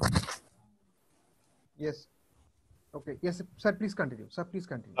 Yes. Okay. Yes, sir. Please continue. Sir, please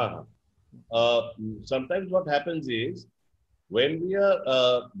continue. Sometimes what happens is, when we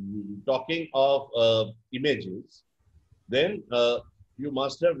are talking of images, then you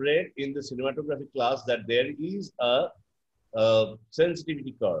must have read in the cinematography class that there is a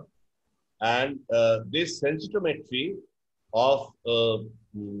sensitivity curve. And this sensitometry of,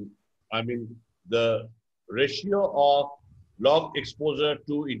 the ratio of log exposure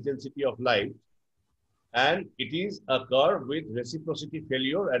to intensity of light, and it is a curve with reciprocity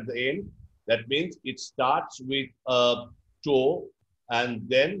failure at the end. That means it starts with a toe and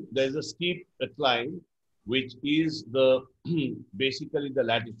then there's a steep climb, which is the basically the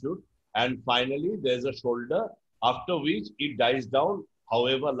latitude, and finally there's a shoulder, after which it dies down.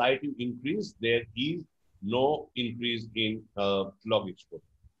 However light you increase, there is no increase in log exposure.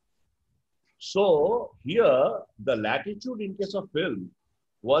 So here the latitude in case of film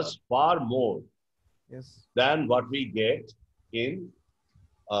was far more Yes. than what we get in,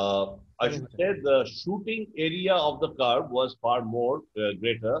 I should say the shooting area of the curve was far more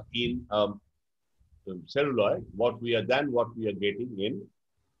greater in celluloid than what we are getting in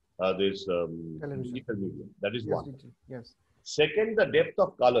this Television. digital media. That is Yes, one. yes. Second, the depth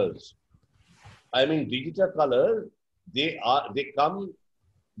of colors. I mean, digital colors, they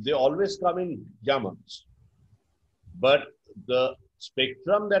always come in gamuts. But the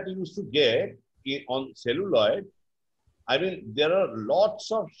spectrum that you used to get on celluloid, I mean, there are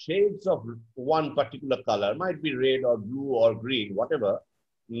lots of shades of one particular color, might be red or blue or green, whatever.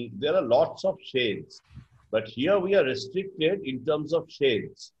 There are lots of shades. But here we are restricted in terms of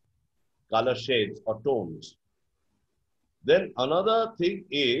shades, color shades or tones. Then another thing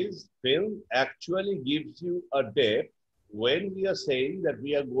is film actually gives you a depth when we are saying that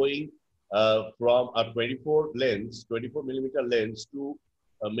we are going from a 24 millimeter lens to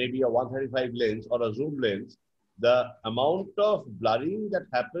maybe a 135 lens or a zoom lens. The amount of blurring that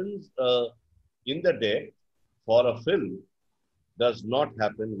happens in the depth for a film does not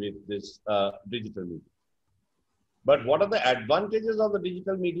happen with this digital media. But what are the advantages of the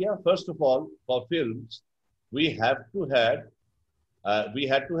digital media? First of all, for films, we had to have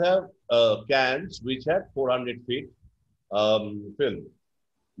cans which had 400 feet film.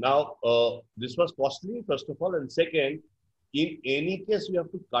 Now, this was costly, first of all, and second, in any case, you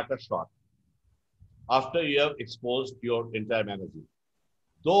have to cut a shot after you have exposed your entire magazine.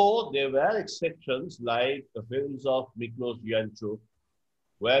 Though there were exceptions like the films of Miklos Yanchuk,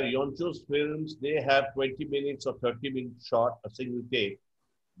 where Yanchuk's films, they have 20 minutes or 30-minute shot, a single take.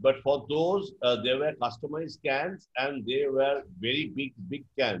 But for those, there were customized cans and they were very big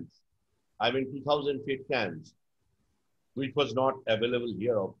cans. I mean, 2,000 feet cans, which was not available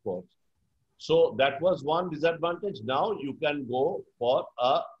here, of course. So that was one disadvantage. Now you can go for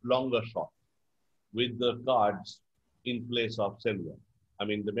a longer shot with the cards in place of cellular. I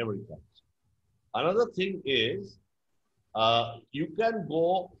mean, the memory cards. Another thing is, you can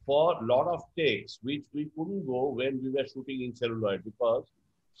go for a lot of takes, which we couldn't go when we were shooting in celluloid, because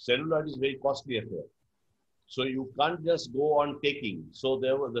celluloid is very costly affair. So you can't just go on taking. So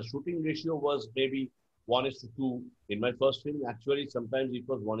the shooting ratio was maybe 1:2. In my first film, actually, sometimes it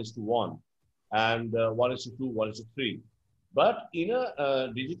was 1:1 and 1:2, 1:3. But in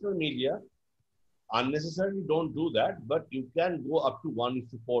a digital media, unnecessarily don't do that, but you can go up to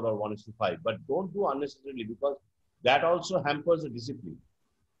 1:4 or 1:5, but don't do unnecessarily, because that also hampers the discipline.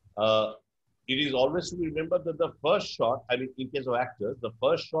 It is always to be remembered that the first shot, I mean, in case of actors, the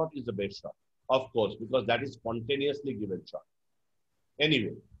first shot is the best shot, of course, because that is spontaneously given shot.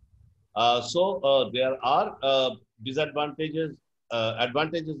 Anyway, so there are disadvantages,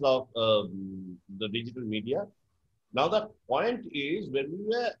 advantages of the digital media. Now the point is, when we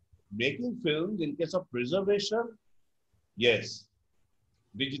were making films, in case of preservation, yes,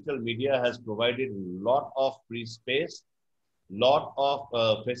 digital media has provided a lot of free space, lot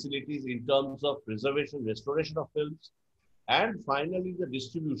of facilities in terms of preservation, restoration of films, and finally the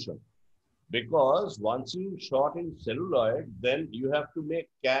distribution. Because once you shot in celluloid, then you have to make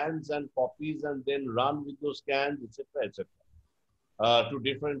cans and copies and then run with those cans, etc., to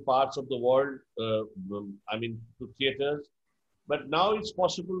different parts of the world, I mean, to theaters. But now it's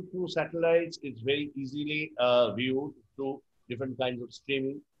possible through satellites, it's very easily viewed through different kinds of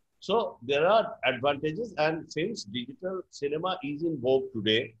streaming. So there are advantages, and since digital cinema is in vogue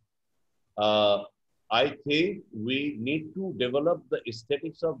today, I think we need to develop the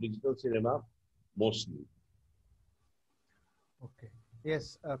aesthetics of digital cinema mostly. Okay.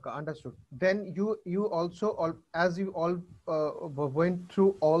 Yes, understood. Then you also, as you all went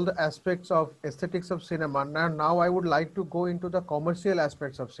through all the aspects of aesthetics of cinema. Now I would like to go into the commercial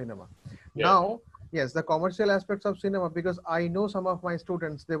aspects of cinema. Yeah. Now, yes, the commercial aspects of cinema, because I know some of my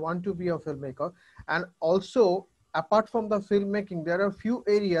students, they want to be a filmmaker, and also apart from the filmmaking, there are a few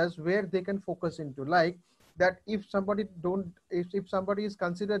areas where they can focus into, like that if somebody if somebody is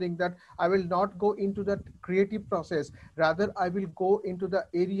considering that I will not go into that creative process, rather I will go into the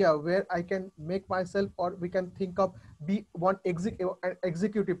area where I can make myself, or we can think of be one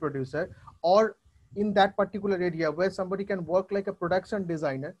executive producer, or in that particular area where somebody can work like a production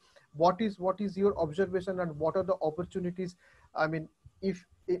designer. What is your observation, and what are the opportunities, I mean, if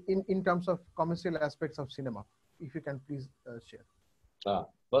in terms of commercial aspects of cinema, if you can please share.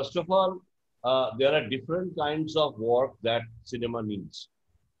 First of all, there are different kinds of work that cinema needs.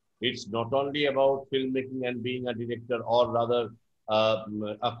 It's not only about filmmaking and being a director, or rather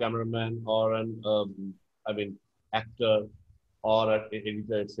a cameraman, or I mean, actor, or an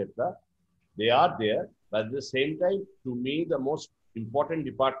editor, etc. They are there, but at the same time, to me, the most important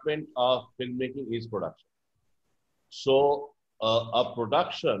department of filmmaking is production. So, a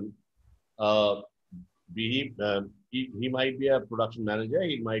production, uh, he might be a production manager,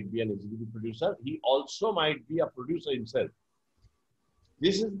 he might be an executive producer, he also might be a producer himself.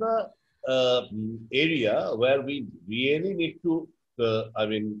 This is the area where we really need to,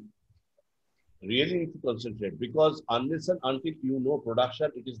 really need to concentrate, because unless and until you know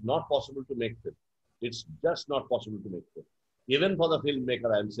production, it is not possible to make film. It's just not possible to make film. Even for the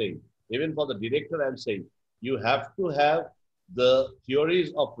filmmaker, I'm saying, even for the director, I'm saying, you have to have the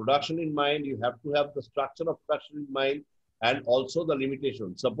theories of production in mind, you have to have the structure of production in mind, and also the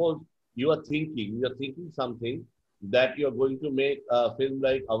limitations. Suppose you are thinking something that you're going to make a film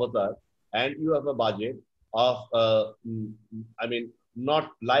like Avatar, and you have a budget of,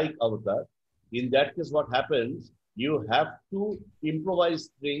 not like Avatar. In that case, what happens? You have to improvise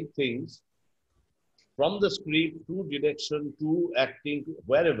things from the script to direction to acting to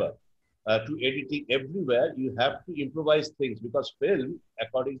wherever, to editing, everywhere. You have to improvise things, because film,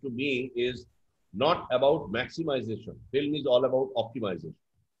 according to me, is not about maximization. Film is all about optimization.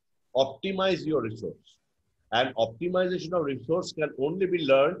 Optimize your resource. And optimization of resource can only be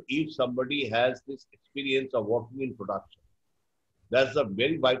learned if somebody has this experience of working in production. That's a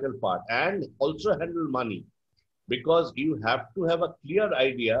very vital part. And also handle money, because you have to have a clear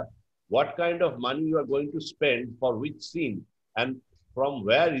idea what kind of money you are going to spend for which scene and from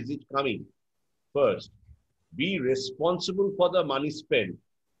where is it coming. First, be responsible for the money spent.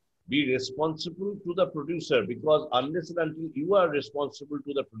 Be responsible to the producer, because unless and until you are responsible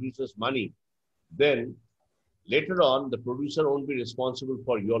to the producer's money, then later on, the producer won't be responsible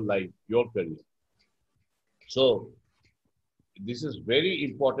for your life, your career. So, this is very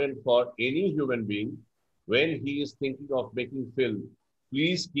important for any human being when he is thinking of making film.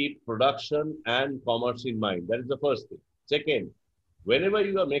 Please keep production and commerce in mind. That is the first thing. Second, whenever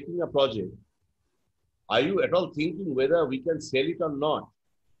you are making a project, are you at all thinking whether we can sell it or not?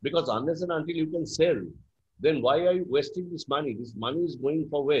 Because unless and until you can sell, then why are you wasting this money? This money is going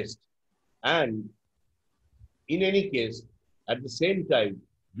for waste. And in any case, at the same time,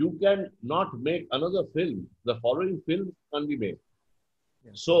 you can not make another film. The following film can be made.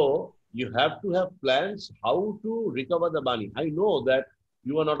 Yes. So you have to have plans how to recover the money. I know that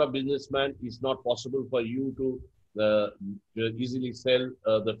you are not a businessman. It's not possible for you to easily sell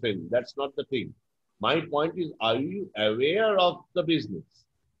the film. That's not the thing. My point is, are you aware of the business?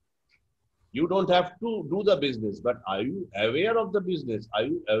 You don't have to do the business, but are you aware of the business? Are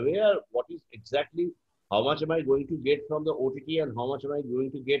you aware what is exactly, how much am I going to get from the OTT and how much am I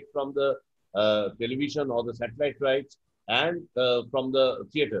going to get from the television or the satellite rights and from the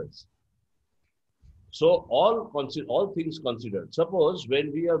theaters? So all things considered. Suppose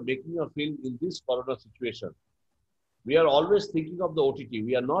when we are making a film in this corona situation, we are always thinking of the OTT.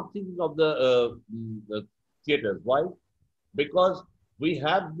 We are not thinking of the theaters. Why? Because we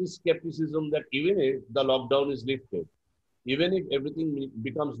have this skepticism that even if the lockdown is lifted, even if everything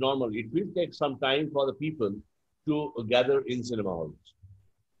becomes normal, it will take some time for the people to gather in cinema halls.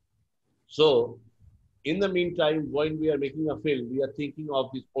 So, in the meantime, when we are making a film, we are thinking of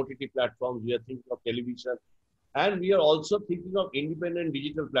these OTT platforms, we are thinking of television, and we are also thinking of independent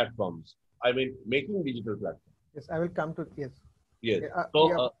digital platforms. I mean, making digital platforms. Yes, I will come to, yes. Yes.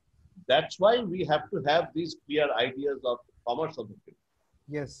 So, that's why we have to have these clear ideas of commerce of the film.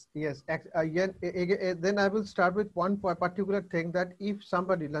 Yes, yes. Then I will start with one particular thing, that if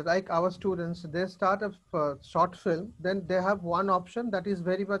somebody like our students, they start a short film, then they have one option that is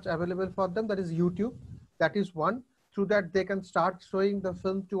very much available for them, that is YouTube. That is one. Through that they can start showing the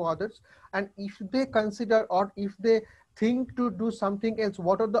film to others. And if they consider, or if they think to do something else,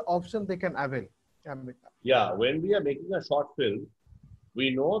 what are the options they can avail? Yeah, when we are making a short film,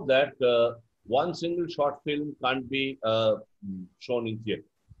 we know that one single short film can't be shown in theater.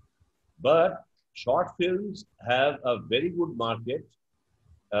 But short films have a very good market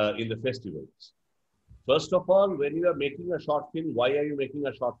in the festivals. First of all, when you are making a short film, why are you making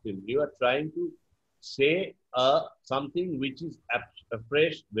a short film? You are trying to say something which is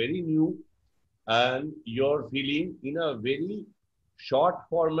fresh, very new, and you're feeling in a very short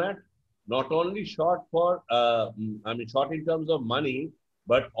format, not only short for, short in terms of money,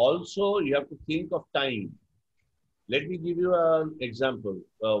 but also you have to think of time. Let me give you an example.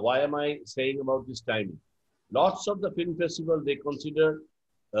 Why am I saying about this timing? Lots of the film festival, they consider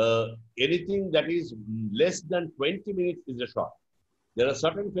anything that is less than 20 minutes is a short. There are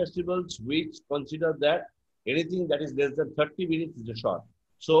certain festivals which consider that anything that is less than 30 minutes is a short.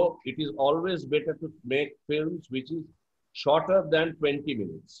 So it is always better to make films which is shorter than 20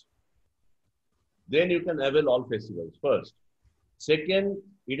 minutes. Then you can avail all festivals first. Second,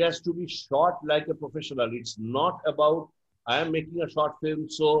 it has to be shot like a professional. It's not about, I am making a short film,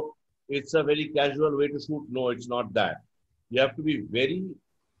 so it's a very casual way to shoot. No, it's not that. You have to be very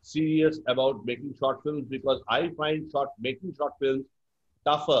serious about making short films, because I find making short films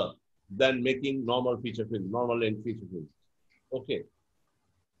tougher than making normal feature films, normal length feature films. Okay.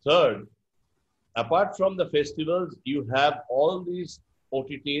 Third, apart from the festivals, you have all these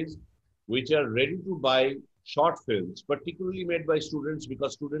OTTs which are ready to buy short films, particularly made by students,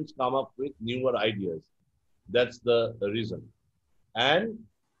 because students come up with newer ideas. That's the reason. And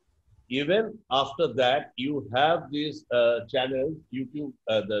even after that, you have these channels, YouTube,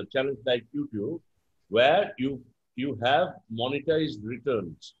 the channels like YouTube, where you have monetized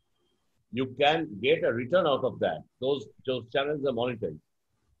returns. You can get a return out of that. Those channels are monetized.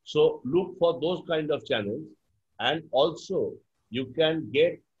 So look for those kind of channels, and also you can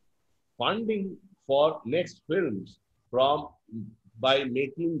get funding for next films by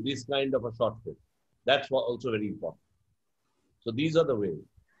making this kind of a short film. That's also very important. So these are the ways.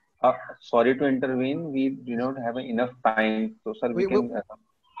 Sorry to intervene. We do not have enough time, so sir, we can.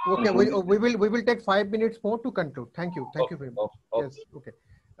 Okay, we will take 5 minutes more to conclude. Thank you very much. Okay. Yes. Okay.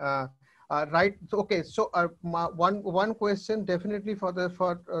 Right. So okay. So one question definitely for the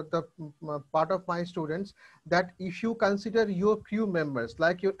part of my students, that if you consider your crew members,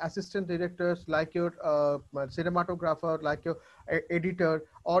 like your assistant directors, like your cinematographer, like your editor,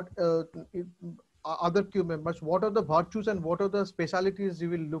 or other crew members, what are the virtues and what are the specialities you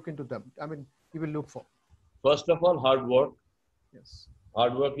will look into them? I mean, you will look for. First of all, hard work. Yes.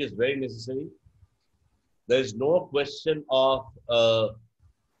 Hard work is very necessary. There is no question of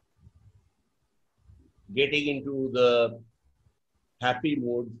getting into the happy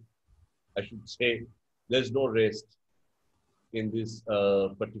mood, I should say. There's no rest in this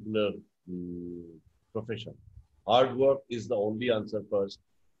particular profession. Hard work is the only answer first.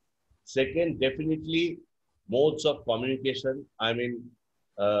 Second, definitely modes of communication. I mean,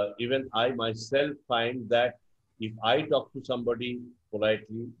 even I myself find that if I talk to somebody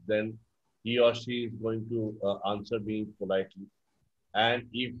politely, then he or she is going to answer me politely. And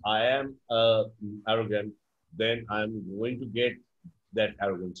if I am arrogant, then I'm going to get that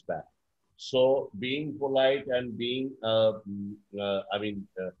arrogance back. So being polite and being,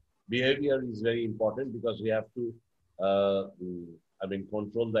 behavior is very important, because we have to,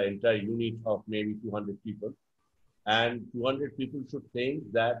 control the entire unit of maybe 200 people. And 200 people should think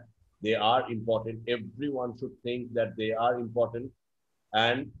that they are important. Everyone should think that they are important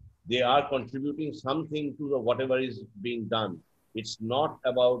and they are contributing something to whatever is being done. It's not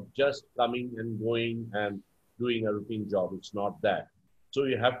about just coming and going and doing a routine job. It's not that. So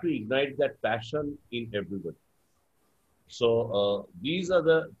you have to ignite that passion in everybody. So these are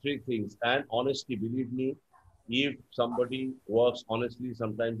the three things. And honesty, believe me, if somebody works honestly,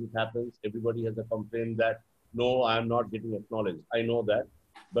 sometimes it happens. Everybody has a complaint that, no, I am not getting acknowledged. I know that.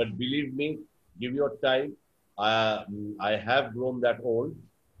 But believe me, give your time. I have grown that old.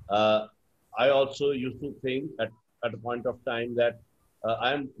 I also used to think at a point of time that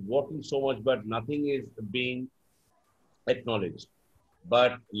I'm working so much, but nothing is being acknowledged.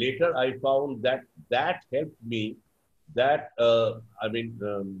 But later I found that helped me, that,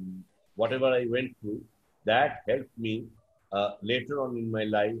 whatever I went through, that helped me later on in my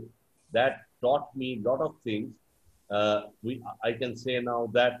life, that taught me a lot of things. I can say now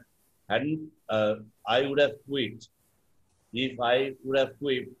that hadn't I would have quit. If I would have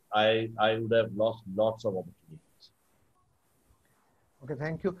quit, I would have lost lots of opportunities. Okay,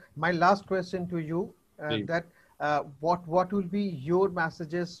 thank you. My last question to you, what will be your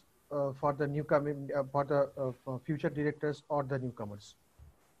messages for the newcomer, for the future directors or the newcomers?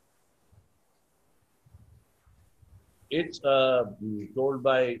 It's told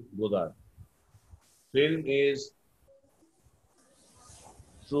by Godard. Film is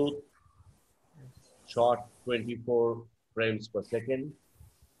truth, shot 24 frames per second.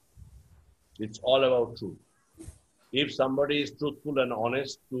 It's all about truth. If somebody is truthful and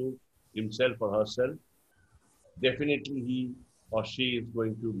honest to himself or herself, definitely he or she is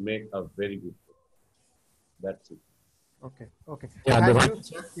going to make a very good film. That's it. Okay. Okay. Yeah,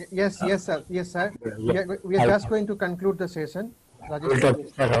 thank you. Yes, sir. Yes, sir. We are just going to conclude the session.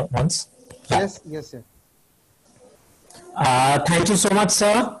 Once. Yes, sir. Thank you so much,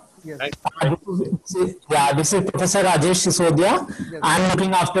 sir, Yes. Thank Yeah, this is Professor Rajesh Sisodia. Yes. I'm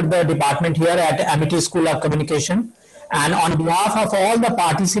looking after the department here at Amity School of Communication. And on behalf of all the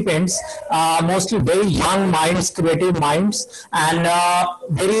participants, mostly very young minds, creative minds, and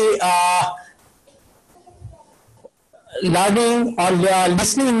very learning or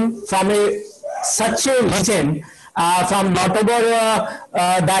listening from such a legend from October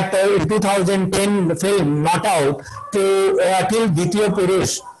that in 2010 film Not Out to till Ditya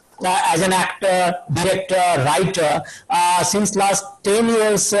Purush as an actor, director, writer. Since last 10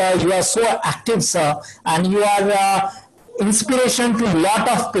 years, you are so active, sir, and you are inspiration to a lot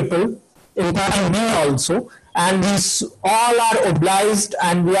of people, including me also. And we all are obliged,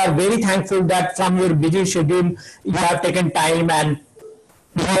 and we are very thankful that from your busy schedule, you have taken time, and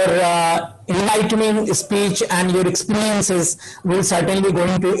your enlightening speech and your experiences will certainly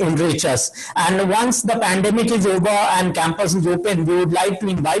going to enrich us. And once the pandemic is over and campus is open, we would like to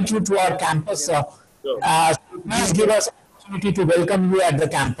invite you to our campus. Please give us opportunity to welcome you at the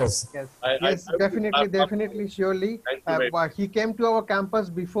campus. Yes, I- yes, I- definitely, I- definitely, surely. Thank you very He came to our campus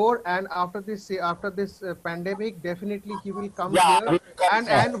before, and after this pandemic, definitely he will come Yeah, here. we will come, And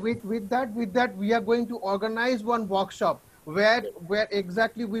sir. with that, we are going to organize one workshop where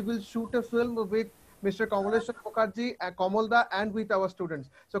exactly we will shoot a film with Mr. Kamaleshwar Mukherjee, Kamalda, and with our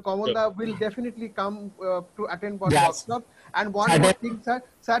students. So Kamalda will definitely come to attend one Yes. workshop. And one more thing, sir,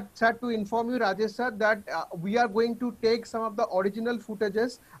 to inform you, Rajesh sir, that we are going to take some of the original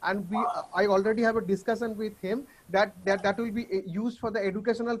footages, and I already have a discussion with him that will be used for the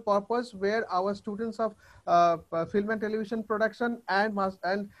educational purpose, where our students of film and television production and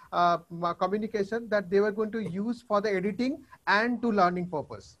communication, that they were going to use for the editing and to learning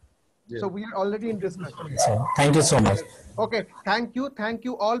purpose. So we are already in discussion. Thank you so much. Okay, thank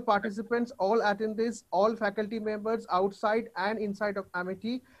you all participants, all attendees, all faculty members outside and inside of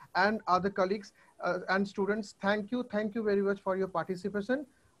Amity, and other colleagues and students. Thank you very much for your participation,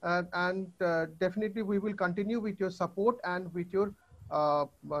 and definitely we will continue with your support and with your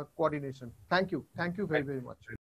coordination. Thank you very much.